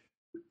when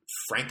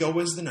Franco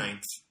was the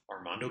ninth,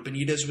 Armando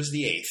Benitez was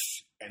the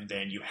eighth, and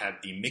then you had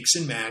the mix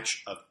and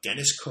match of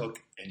Dennis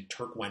Cook and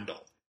Turk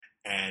Wendell.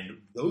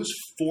 And those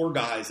four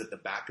guys at the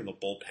back of the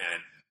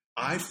bullpen,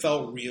 I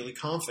felt really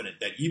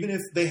confident that even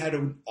if they had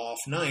an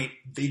off night,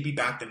 they'd be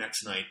back the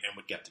next night and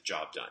would get the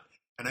job done.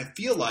 And I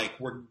feel like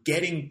we're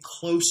getting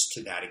close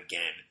to that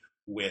again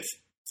with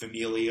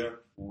Familia,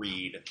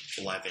 Reed,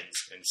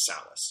 Blevins, and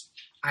Salas.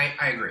 I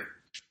agree.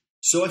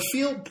 So I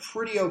feel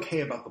pretty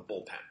okay about the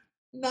bullpen.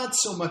 Not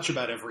so much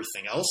about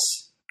everything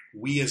else.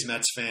 We as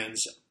Mets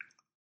fans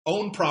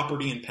own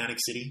property in Panic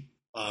City.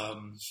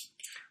 I'm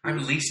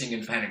leasing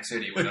in Panic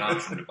City with an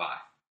option to buy.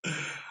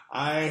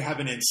 I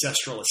have an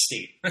ancestral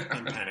estate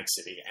in Panic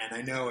City. And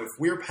I know if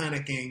we're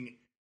panicking,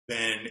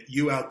 then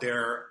you out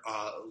there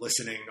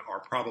listening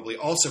are probably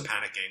also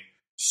panicking.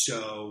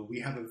 So we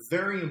have a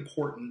very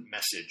important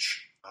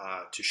message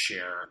to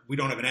share. We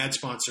don't have an ad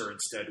sponsor.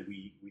 Instead,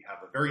 we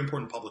have a very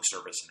important public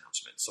service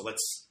announcement. So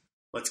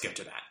let's get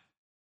to that.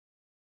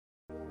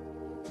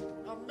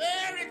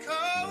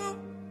 America.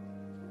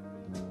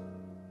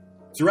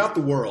 Throughout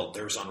the world,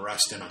 there's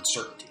unrest and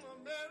uncertainty.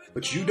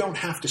 But you don't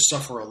have to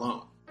suffer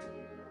alone.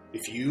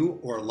 If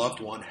you or a loved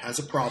one has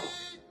a problem,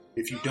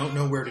 if you don't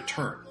know where to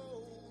turn,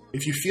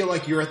 if you feel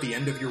like you're at the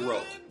end of your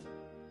rope,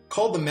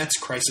 call the Mets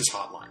Crisis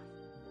Hotline.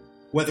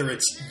 Whether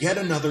it's yet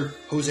another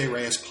Jose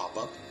Reyes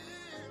pop-up,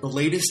 the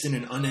latest in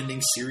an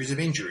unending series of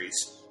injuries,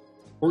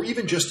 or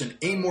even just an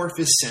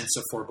amorphous sense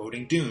of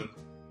foreboding doom,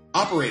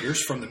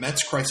 operators from the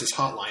Mets Crisis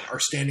Hotline are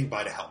standing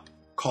by to help.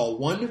 Call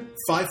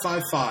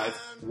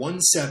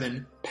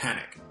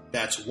 1-555-17-PANIC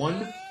That's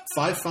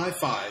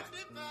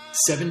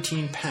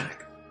 1-555-17-PANIC.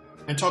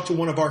 And talk to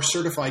one of our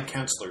certified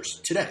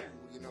counselors today.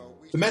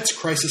 The Mets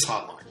Crisis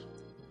Hotline.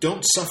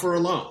 Don't suffer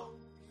alone.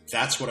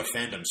 That's what a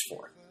fandom's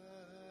for.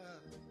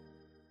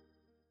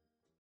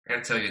 I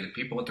gotta tell you, the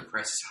people at the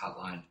Crisis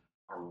Hotline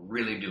are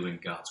really doing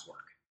God's work.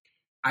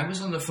 I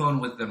was on the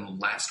phone with them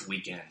last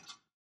weekend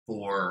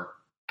for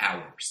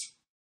hours.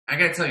 I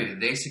gotta tell you,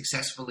 they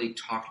successfully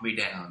talked me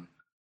down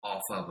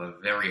off of a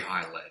very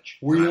high ledge.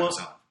 Were you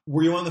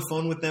on the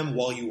phone with them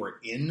while you were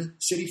in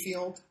Citi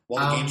Field?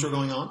 While the games were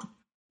going on?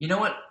 You know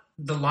what?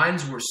 The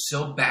lines were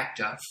so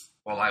backed up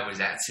while I was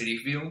at Citi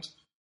Field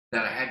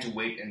that I had to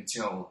wait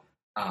until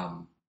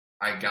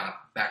I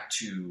got back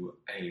to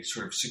a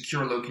sort of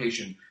secure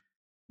location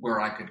where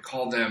I could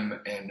call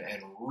them and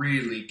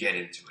really get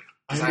into it.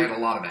 Because I had a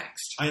lot of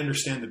angst. I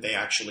understand that they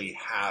actually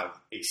have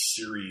a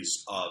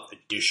series of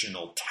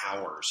additional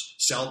towers,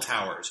 cell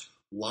towers,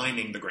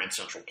 lining the Grand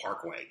Central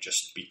Parkway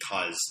just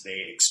because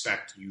they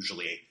expect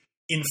usually an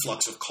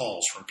influx of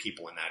calls from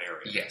people in that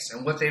area. Yes,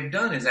 and what they've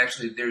done is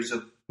actually there's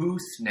a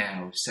booth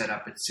now set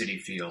up at Citi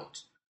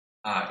Field.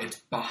 It's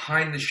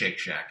behind the Shake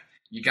Shack.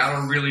 You got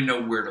to really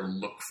know where to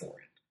look for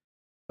it.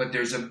 But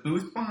there's a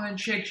booth behind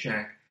Shake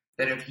Shack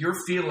that if you're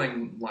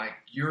feeling like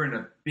you're in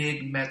a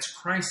big Mets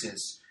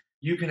crisis,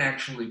 you can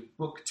actually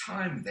book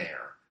time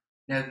there.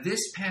 Now,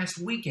 this past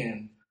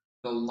weekend,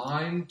 the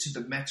line to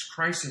the Mets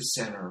Crisis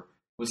Center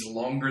was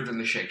longer than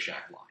the Shake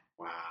Shack line.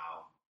 Wow.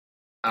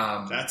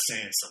 That's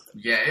saying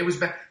something. Yeah, it was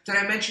bad. Did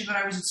I mention that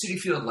I was at Citi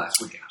Field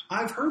last weekend?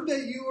 I've heard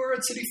that you were at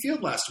Citi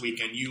Field last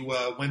weekend. You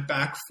went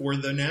back for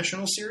the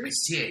National Series?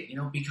 I did,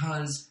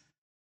 because,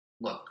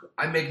 look,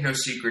 I make no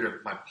secret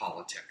of my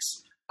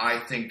politics. I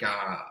think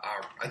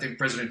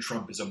President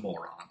Trump is a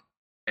moron.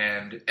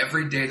 And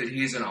every day that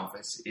he's in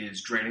office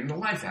is draining the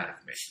life out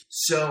of me.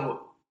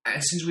 So,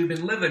 since we've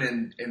been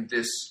living in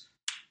this,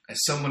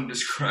 as someone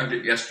described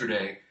it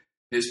yesterday,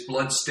 this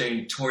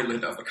blood-stained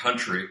toilet of a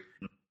country,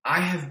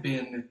 I have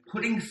been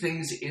putting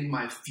things in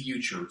my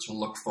future to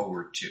look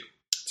forward to.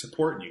 It's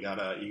important. You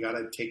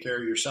gotta take care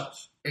of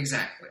yourself.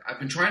 Exactly. I've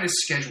been trying to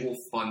schedule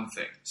fun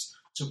things.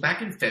 So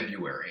back in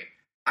February,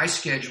 I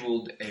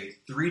scheduled a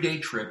 3-day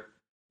trip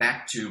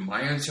back to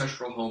my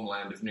ancestral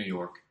homeland of New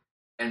York,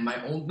 and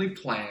my only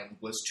plan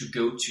was to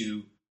go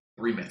to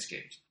 3 Mets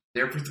games.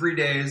 There for 3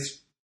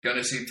 days,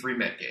 gonna see 3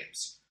 Met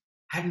games.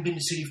 Hadn't been to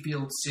Citi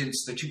Field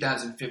since the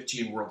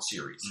 2015 World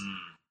Series.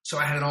 So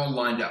I had it all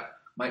lined up.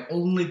 My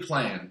only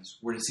plans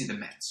were to see the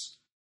Mets.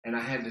 And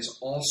I had this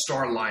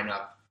all-star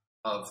lineup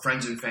of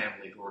friends and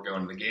family who were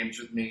going to the games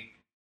with me.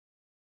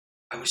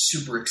 I was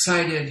super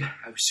excited.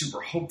 I was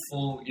super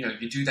hopeful.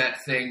 You do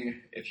that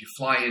thing if you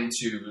fly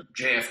into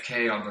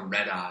JFK on the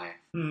red eye.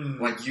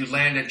 Like you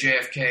land at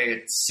JFK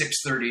at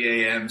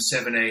 6:30 a.m.,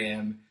 7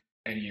 a.m.,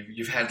 and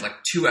you've had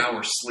like 2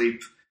 hours sleep,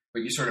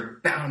 but you sort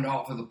of bound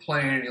off of the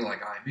plane, and you're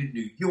like, I'm in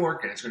New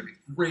York, and it's going to be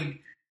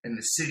great, and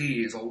the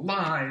city is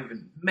alive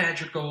and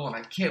magical, and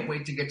I can't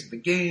wait to get to the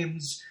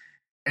games.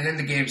 And then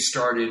the game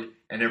started,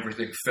 and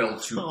everything fell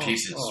to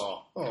pieces.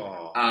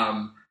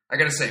 I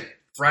got to say,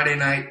 Friday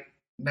night,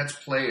 Mets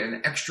play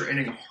an extra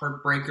inning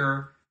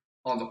heartbreaker.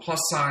 On the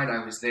plus side,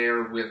 I was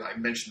there with, I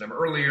mentioned them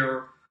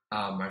earlier,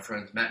 my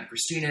friends Matt and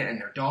Christina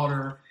and their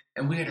daughter,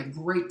 and we had a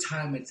great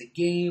time at the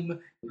game.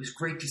 It was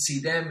great to see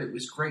them. It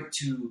was great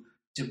to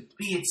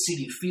be at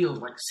Citi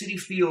Field. Like Citi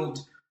Field,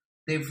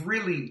 they've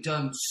really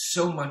done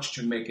so much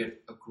to make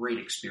it a great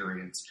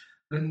experience.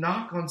 The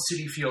knock on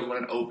Citi Field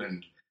when it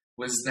opened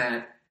was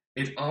that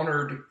it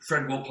honored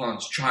Fred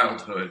Wilpon's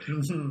childhood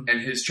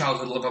and his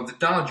childhood love of the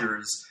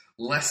Dodgers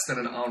less than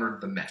it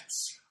honored the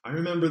Mets. I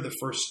remember the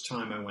first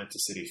time I went to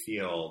Citi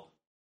Field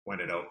when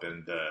it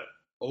opened, the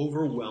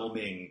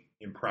overwhelming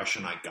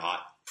impression I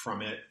got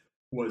from it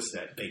was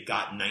that they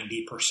got 90%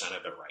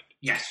 of it right.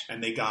 Yes.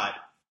 And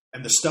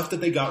the stuff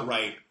that they got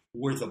right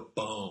were the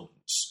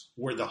bones,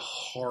 were the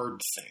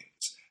hard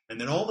things. And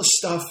then all the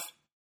stuff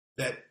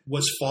that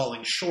was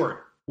falling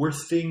short were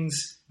things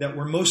that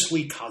were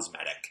mostly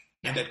cosmetic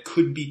and that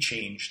could be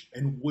changed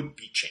and would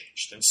be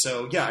changed. And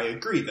so, yeah, I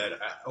agree that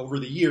over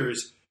the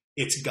years,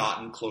 it's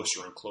gotten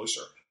closer and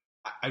closer.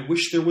 I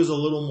wish there was a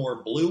little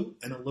more blue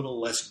and a little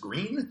less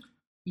green.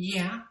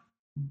 Yeah,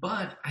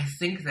 but I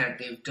think that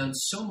they've done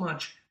so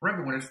much.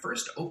 Remember, when it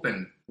first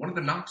opened, one of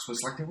the knocks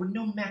was like there were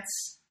no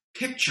Mets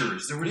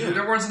pictures.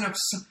 There wasn't enough.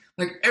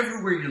 Like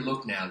everywhere you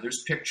look now,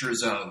 there's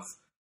pictures of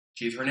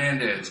Keith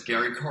Hernandez,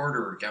 Gary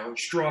Carter, Garrett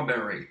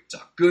Strawberry,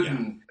 Doc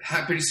Gooden. Yeah.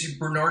 Happy to see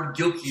Bernard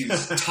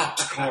Gilkey's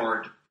Topps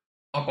card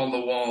up on the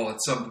wall at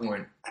some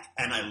point.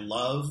 And I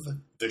love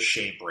the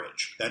Shea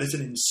Bridge. That is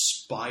an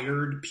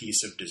inspired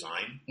piece of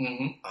design.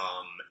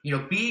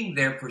 Mm-hmm. Being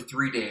there for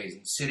 3 days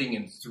and sitting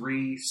in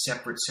 3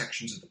 separate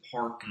sections of the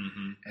park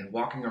and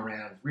walking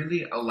around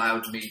really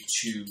allowed me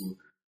to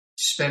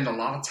spend a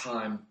lot of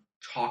time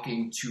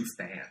talking to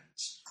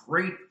fans.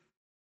 Great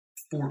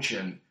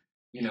fortune,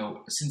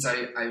 since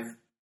I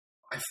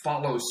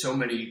follow so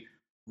many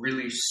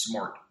really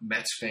smart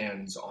Mets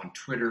fans on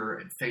Twitter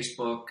and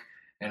Facebook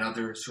and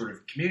other sort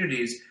of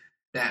communities,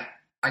 that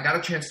I got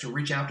a chance to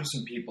reach out to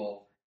some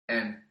people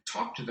and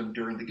talk to them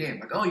during the game.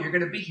 Like, oh, you're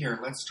going to be here.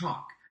 Let's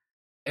talk.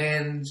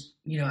 And,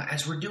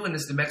 as we're doing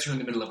this, the Mets are in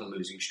the middle of a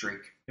losing streak.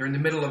 They're in the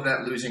middle of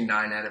that losing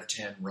 9 out of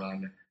 10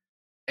 run.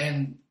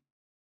 And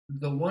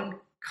the one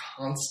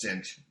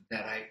constant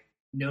that I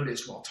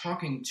noticed while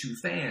talking to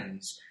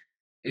fans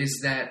is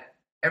that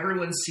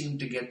everyone seemed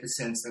to get the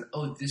sense that,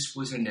 oh, this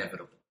was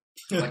inevitable.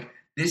 Like,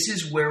 this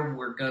is where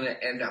we're going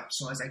to end up.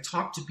 So as I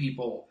talked to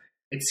people,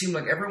 it seemed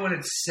like everyone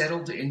had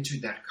settled into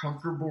that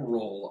comfortable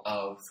role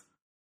of,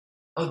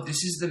 oh,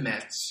 this is the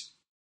Mets,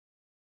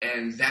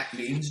 and that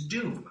means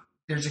doom.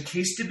 There's a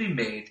case to be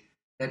made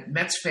that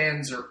Mets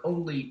fans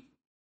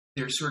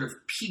they're sort of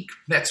peak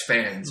Mets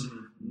fans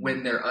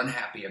when they're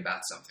unhappy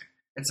about something.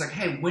 It's like,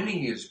 hey,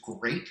 winning is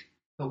great,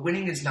 but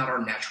winning is not our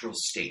natural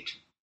state.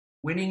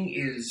 Winning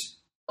is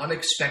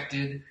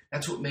unexpected.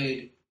 That's what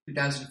made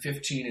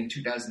 2015 and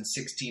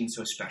 2016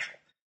 so special,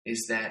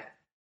 is that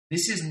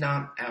this is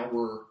not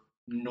our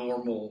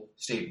normal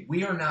state.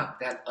 We are not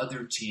that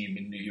other team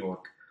in New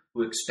York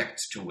who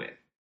expects to win.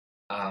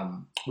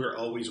 We're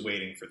always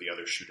waiting for the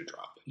other shoe to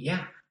drop.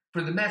 Yeah.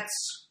 For the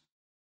Mets,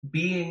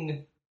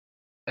 being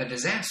a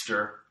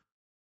disaster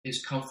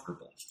is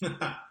comfortable.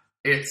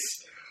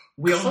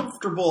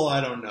 Comfortable,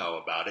 I don't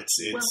know about.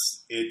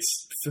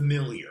 It's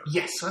familiar.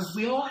 Yes,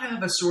 we all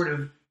have a sort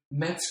of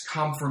Mets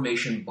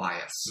confirmation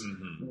bias,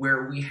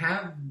 where we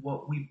have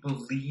what we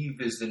believe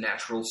is the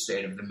natural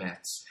state of the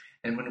Mets.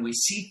 And when we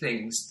see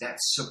things that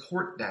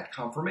support that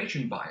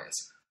confirmation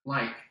bias,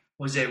 like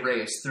Jose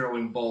Reyes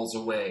throwing balls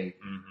away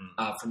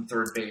from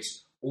third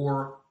base,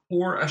 or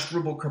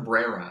Asdrubal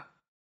Cabrera,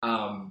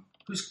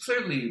 who's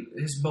clearly,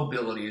 his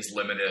mobility is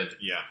limited.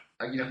 Yeah.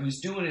 Who's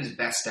doing his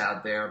best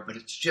out there, but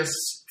it's just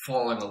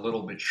falling a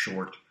little bit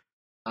short.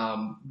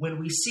 When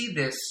we see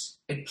this,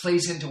 it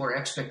plays into our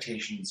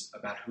expectations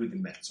about who the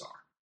Mets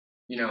are.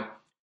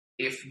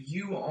 If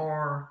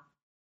you're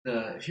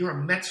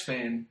a Mets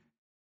fan,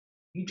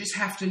 you just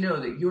have to know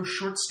that your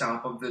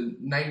shortstop of the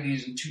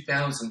 90s and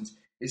 2000s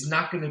is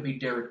not going to be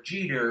Derek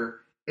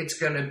Jeter. It's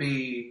going to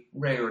be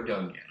Ray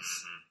Ordonez.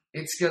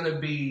 It's going to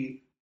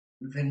be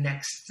the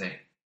next thing.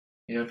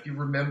 If you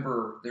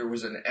remember, there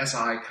was an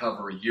SI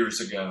cover years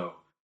ago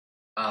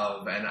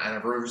and I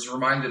was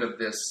reminded of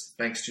this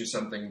thanks to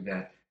something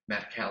that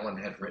Matt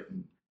Callan had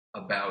written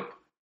about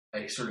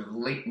a sort of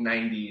late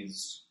 90s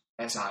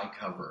SI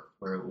cover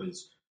where it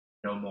was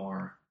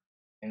Nomar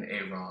and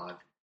A-Rod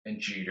and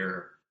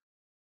Jeter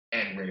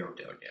and Ray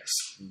Ordonez.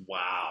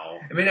 Wow.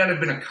 It may not have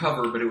been a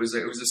cover, but it was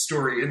a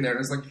story in there. And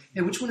it was like,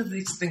 hey, which one of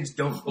these things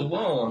don't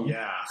belong?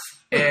 Yeah.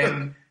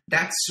 And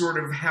that's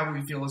sort of how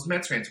we feel as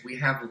Mets fans. We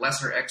have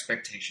lesser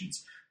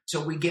expectations.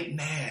 So we get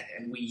mad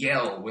and we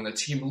yell when a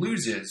team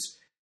loses,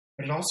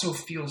 but it also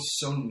feels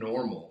so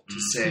normal to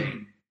say,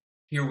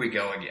 here we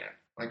go again.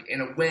 Like,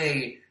 in a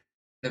way,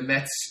 the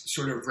Mets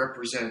sort of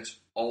represent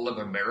all of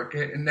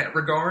America in that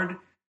regard,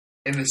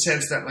 in the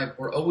sense that, like,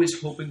 we're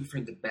always hoping for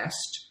the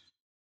best,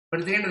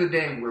 but at the end of the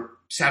day, we're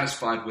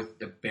satisfied with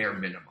the bare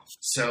minimum.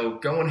 So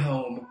going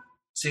home,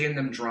 seeing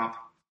them drop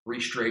 3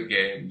 straight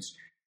games,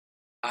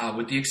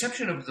 with the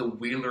exception of the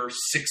Wheeler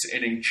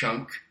 6-inning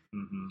chunk,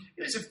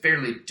 it was a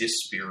fairly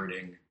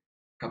dispiriting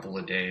couple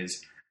of days.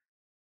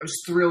 I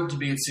was thrilled to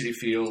be in Citi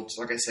Field.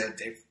 Like I said,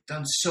 they've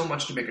done so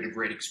much to make it a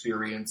great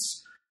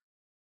experience.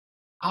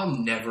 I'll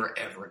never,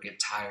 ever get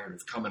tired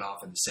of coming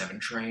off of the 7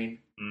 train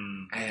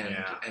and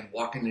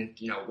walking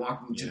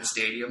to the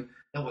stadium.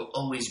 That will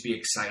always be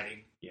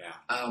exciting. Yeah.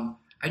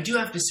 I do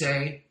have to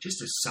say,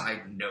 just a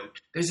side note,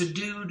 there's a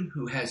dude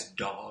who has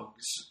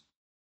dogs,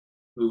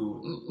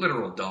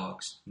 literal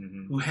dogs,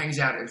 who hangs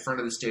out in front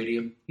of the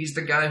stadium. He's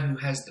the guy who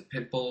has the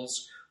pit bulls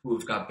who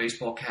have got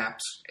baseball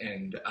caps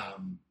and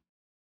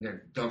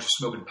their dogs are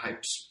smoking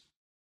pipes.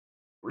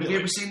 Really? Have you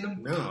ever seen them?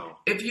 No.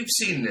 If you've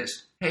seen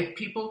this, hey,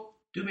 people,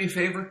 do me a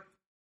favor.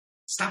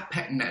 Stop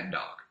petting that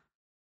dog.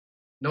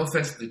 No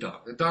offense to the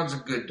dog. The dog's a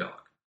good dog.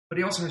 But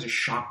he also has a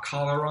shock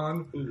collar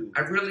on. Ooh.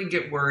 I really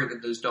get worried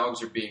that those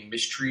dogs are being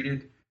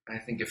mistreated. And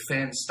I think if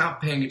fans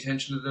stop paying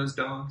attention to those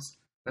dogs,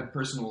 that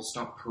person will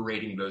stop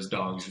parading those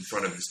dogs in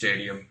front of the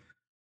stadium.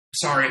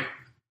 Sorry,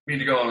 we need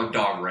to go on a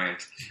dog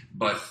rant.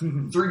 But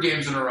 3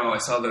 games in a row, I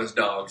saw those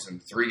dogs,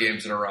 and 3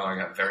 games in a row, I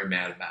got very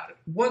mad about it.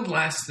 One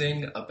last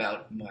thing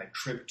about my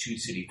trip to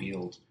Citi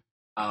Field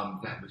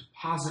that was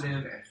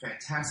positive and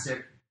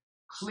fantastic.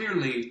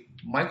 Clearly,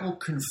 Michael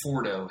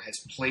Conforto has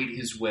played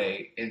his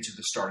way into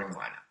the starting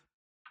lineup.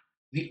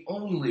 The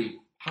only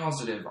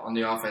positive on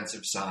the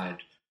offensive side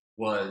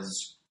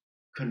was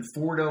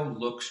Conforto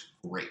looks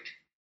great.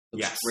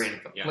 Looks great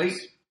at the plate.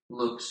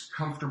 Looks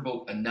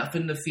comfortable enough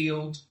in the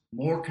field.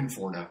 More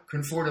Conforto.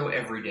 Conforto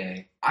every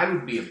day. I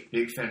would be a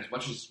big fan, as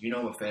much as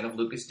I'm a fan of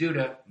Lucas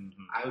Duda.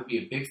 I would be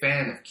a big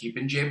fan of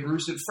keeping Jay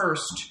Bruce at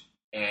first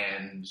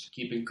and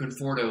keeping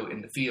Conforto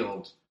in the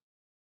field.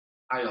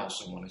 I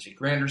also want to see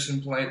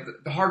Granderson play.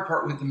 The hard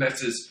part with the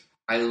Mets is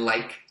I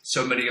like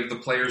so many of the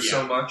players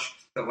so much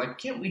that, like,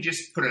 can't we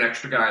just put an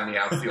extra guy in the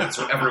outfield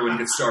so everyone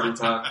gets starting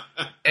time?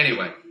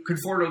 Anyway,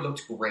 Conforto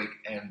looked great,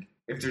 and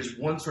if there's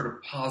one sort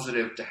of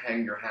positive to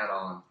hang your hat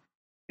on,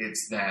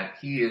 it's that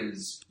he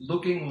is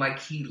looking like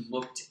he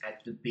looked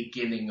at the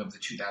beginning of the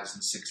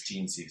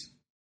 2016 season.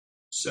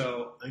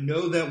 So I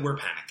know that we're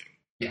panicking.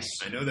 Yes.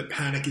 I know that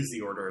panic is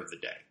the order of the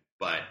day.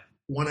 But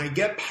when I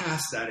get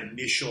past that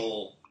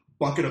initial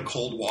bucket of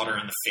cold water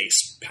in the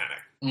face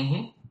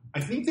panic,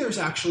 I think there's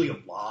actually a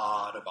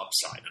lot of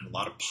upside and a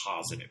lot of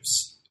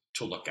positives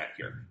to look at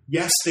here.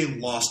 Yes, they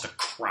lost a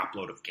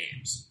crapload of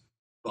games.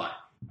 But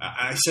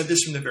I said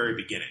this from the very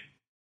beginning.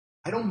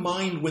 I don't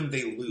mind when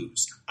they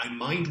lose. I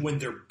mind when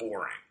they're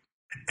boring.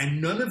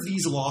 And none of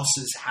these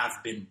losses have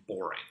been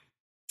boring.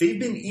 They've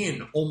been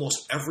in almost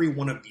every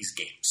one of these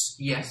games.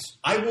 Yes.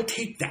 I will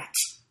take that.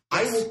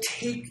 I will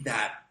take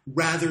that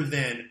rather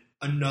than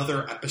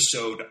another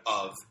episode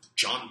of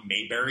John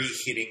Mayberry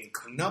hitting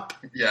cleanup.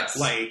 Yes.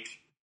 Like,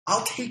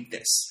 I'll take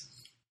this.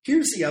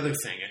 Here's the other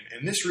thing,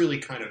 and this really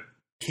kind of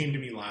came to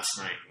me last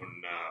night when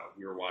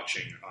we were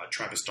watching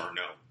Travis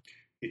d'Arnaud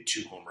hit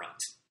 2 home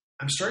runs.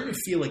 I'm starting to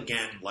feel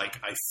again like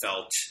I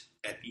felt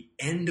at the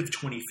end of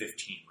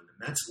 2015 when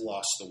the Mets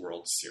lost the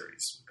World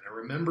Series. And I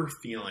remember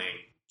feeling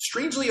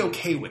strangely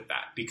okay with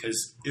that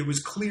because it was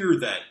clear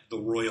that the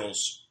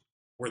Royals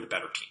were the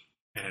better team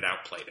and it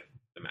outplayed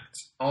the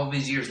Mets. All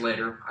these years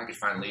later, I could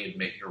finally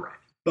admit you're right.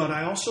 But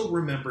I also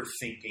remember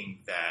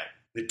thinking that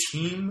the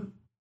team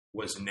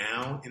was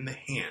now in the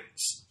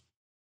hands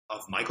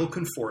of Michael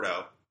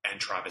Conforto and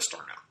Travis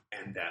d'Arnaud.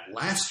 And that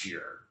last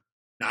year,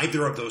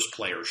 neither of those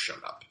players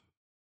showed up.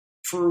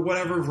 For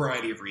whatever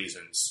variety of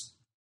reasons,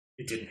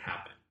 it didn't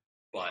happen.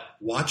 But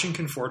watching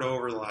Conforto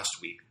over the last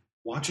week,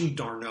 watching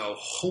d'Arnaud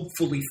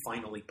hopefully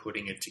finally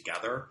putting it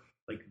together,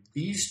 like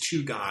these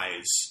two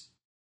guys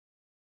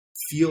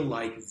feel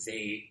like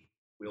they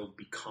will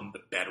become the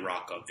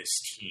bedrock of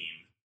this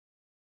team.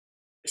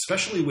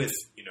 Especially with,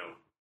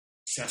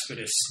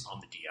 Cespedes on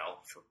the DL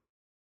for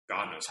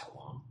God knows how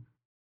long.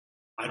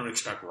 I don't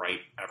expect Wright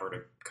ever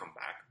to come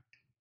back.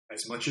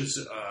 As much as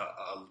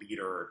a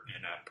leader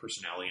and a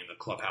personality in the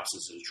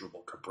clubhouses as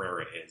Drupal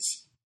Cabrera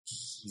is,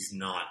 he's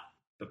not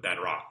the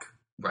bedrock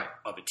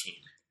of a team.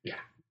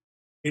 Yeah.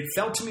 It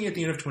felt to me at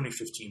the end of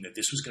 2015 that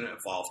this was going to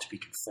evolve to be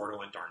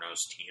Conforto and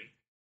d'Arnaud's team.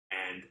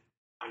 And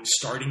I'm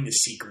starting to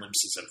see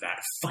glimpses of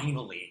that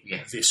finally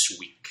this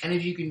week. And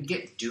if you can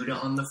get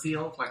Duda on the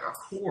field, like a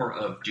core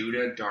of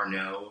Duda,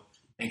 d'Arnaud,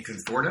 and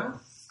Conforto,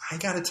 I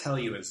got to tell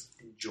you, as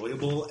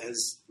enjoyable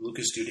as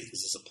Lucas Duda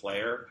is as a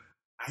player,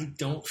 I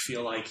don't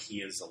feel like he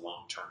is a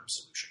long-term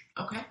solution.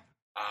 Okay.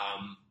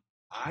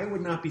 I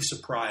would not be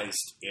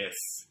surprised if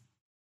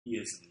he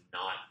is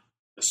not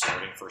the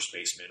starting first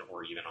baseman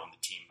or even on the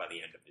team by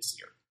the end of this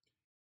year.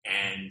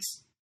 And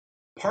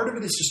part of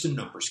it is just a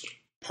numbers game.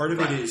 Part of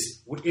it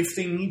is, if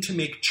they need to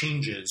make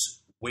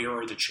changes, where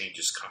are the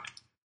changes coming?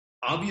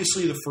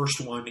 Obviously, the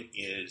first one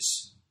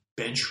is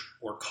bench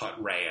or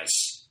cut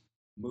Reyes,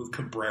 move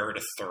Cabrera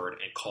to third,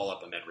 and call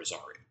up Ahmed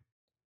Rosario.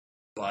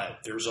 But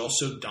there's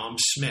also Dom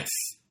Smith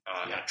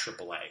at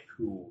AAA,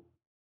 who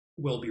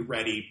will be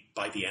ready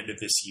by the end of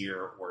this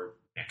year or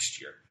next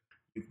year.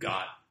 You've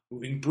got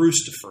moving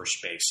Bruce to first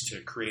base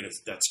to create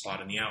that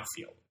spot in the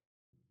outfield.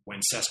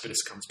 When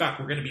Cespedes comes back,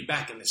 we're going to be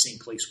back in the same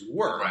place we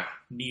were,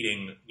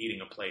 needing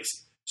a place.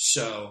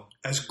 So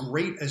as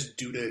great as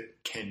Duda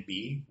can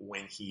be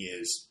when he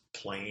is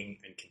playing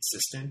and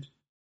consistent,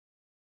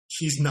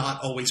 he's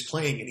not always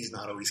playing and he's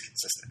not always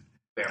consistent.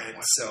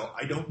 So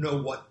I don't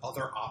know what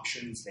other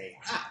options they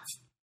have.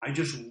 I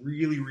just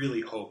really,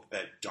 really hope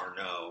that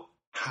d'Arnaud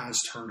has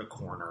turned a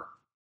corner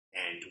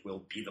and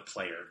will be the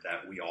player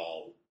that we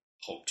all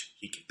hoped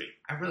he could be.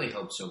 I really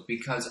hope so,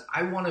 because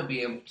I want to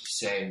be able to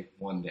say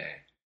one day,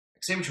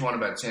 say what you want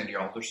about Sandy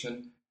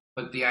Alderson,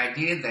 but the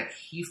idea that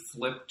he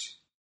flipped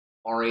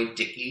R.A.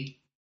 Dickey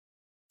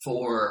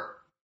for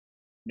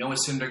Noah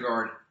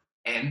Syndergaard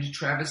and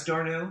Travis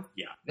d'Arnaud,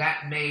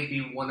 that may be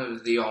one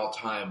of the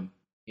all-time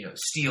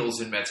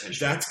steals in Mets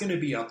history. That's going to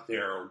be up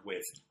there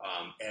with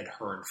Ed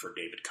Hearn for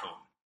David Cohn.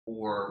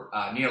 Or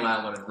Neil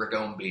Allen and Rick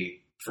Ownby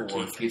for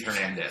Keith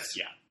Hernandez.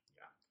 Yeah.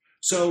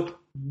 So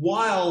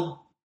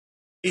while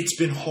it's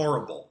been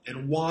horrible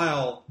and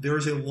while there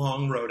is a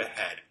long road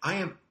ahead, I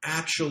am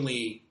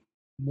actually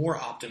more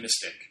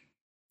optimistic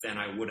than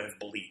I would have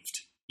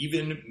believed,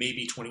 even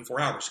maybe 24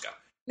 hours ago.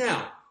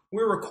 Now,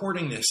 we're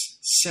recording this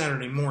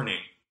Saturday morning.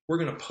 We're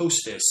going to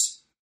post this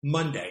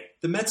Monday.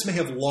 The Mets may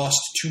have lost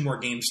 2 more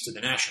games to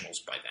the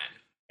Nationals by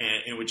then,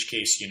 and in which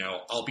case,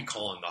 I'll be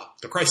calling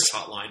the crisis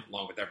hotline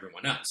along with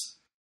everyone else.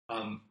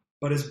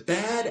 But as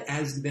bad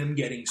as them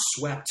getting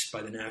swept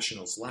by the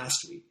Nationals last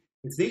week,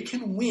 if they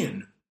can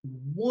win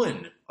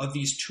one of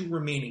these 2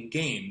 remaining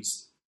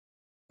games,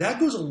 that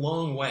goes a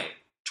long way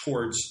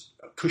towards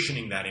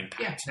cushioning that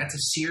impact. Yeah, that's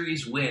a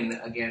series win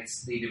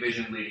against the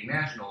division-leading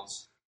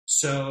Nationals.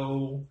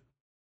 So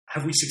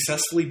have we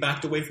successfully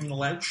backed away from the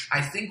ledge?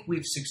 I think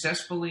we've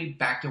successfully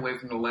backed away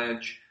from the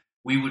ledge.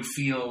 We would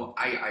feel,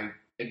 I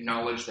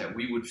acknowledge that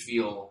we would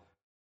feel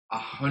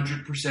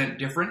 100%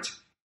 different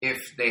if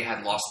they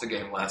had lost the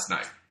game last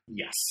night.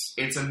 Yes.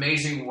 It's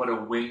amazing what a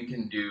win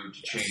can do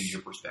to change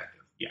your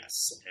perspective.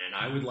 Yes, and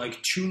I would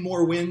like 2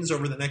 more wins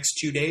over the next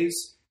 2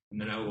 days, and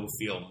then I will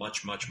feel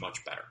much, much, much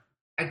better.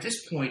 At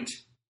this point,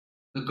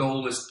 the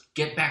goal is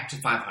get back to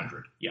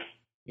 500. Yeah.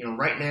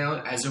 Right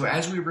now, as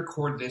we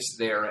record this,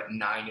 they're at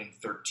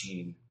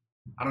 9-13.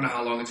 I don't know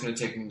how long it's going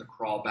to take them to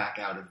crawl back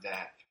out of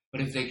that.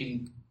 But if they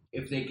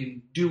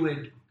can do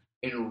it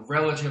in a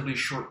relatively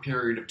short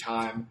period of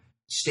time,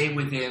 stay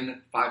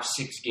within 5-6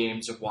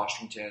 games of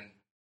Washington,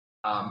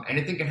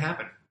 anything can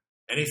happen.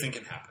 Anything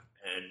can happen.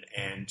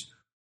 And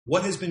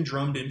what has been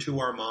drummed into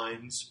our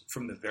minds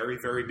from the very,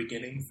 very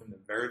beginning, from the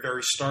very,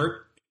 very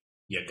start,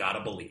 you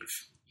gotta believe.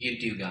 You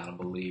do gotta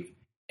believe.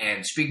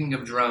 And speaking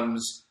of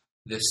drums,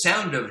 the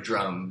sound of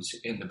drums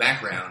in the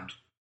background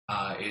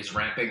is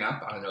ramping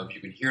up. I don't know if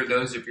you can hear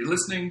those if you're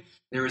listening.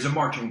 There is a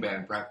marching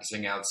band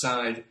practicing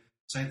outside.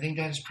 So I think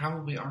that is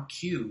probably our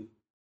cue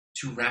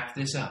to wrap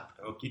this up.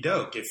 Okie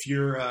doke. If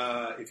you're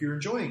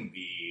enjoying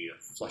the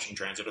Flushing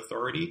Transit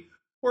Authority,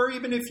 or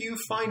even if you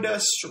find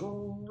us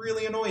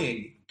really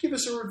annoying, give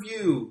us a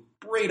review,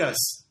 rate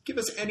us, give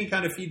us any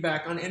kind of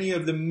feedback on any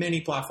of the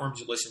many platforms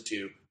you listen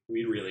to.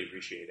 We'd really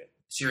appreciate it.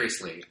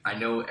 Seriously, I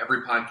know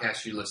every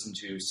podcast you listen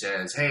to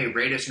says, hey,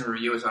 rate us and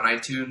review us on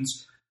iTunes,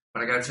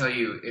 but I gotta tell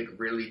you, it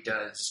really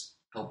does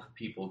help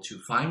people to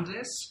find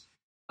this.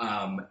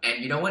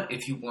 And you know what?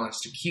 If you want us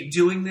to keep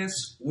doing this,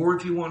 or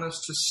if you want us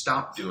to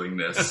stop doing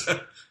this,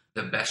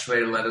 the best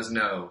way to let us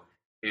know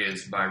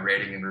is by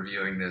rating and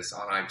reviewing this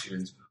on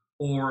iTunes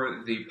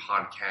or the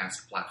podcast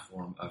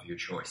platform of your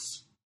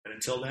choice. And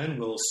until then,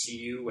 we'll see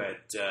you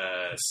at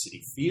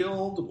Citi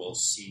Field. We'll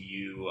see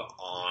you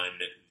on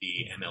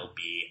the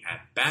MLB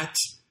at Bat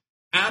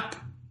app.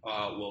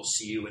 We'll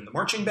see you in the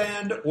marching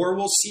band, or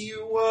we'll see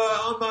you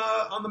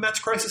on the Mets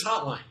Crisis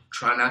Hotline.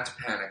 Try not to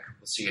panic.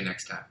 We'll see you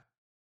next time.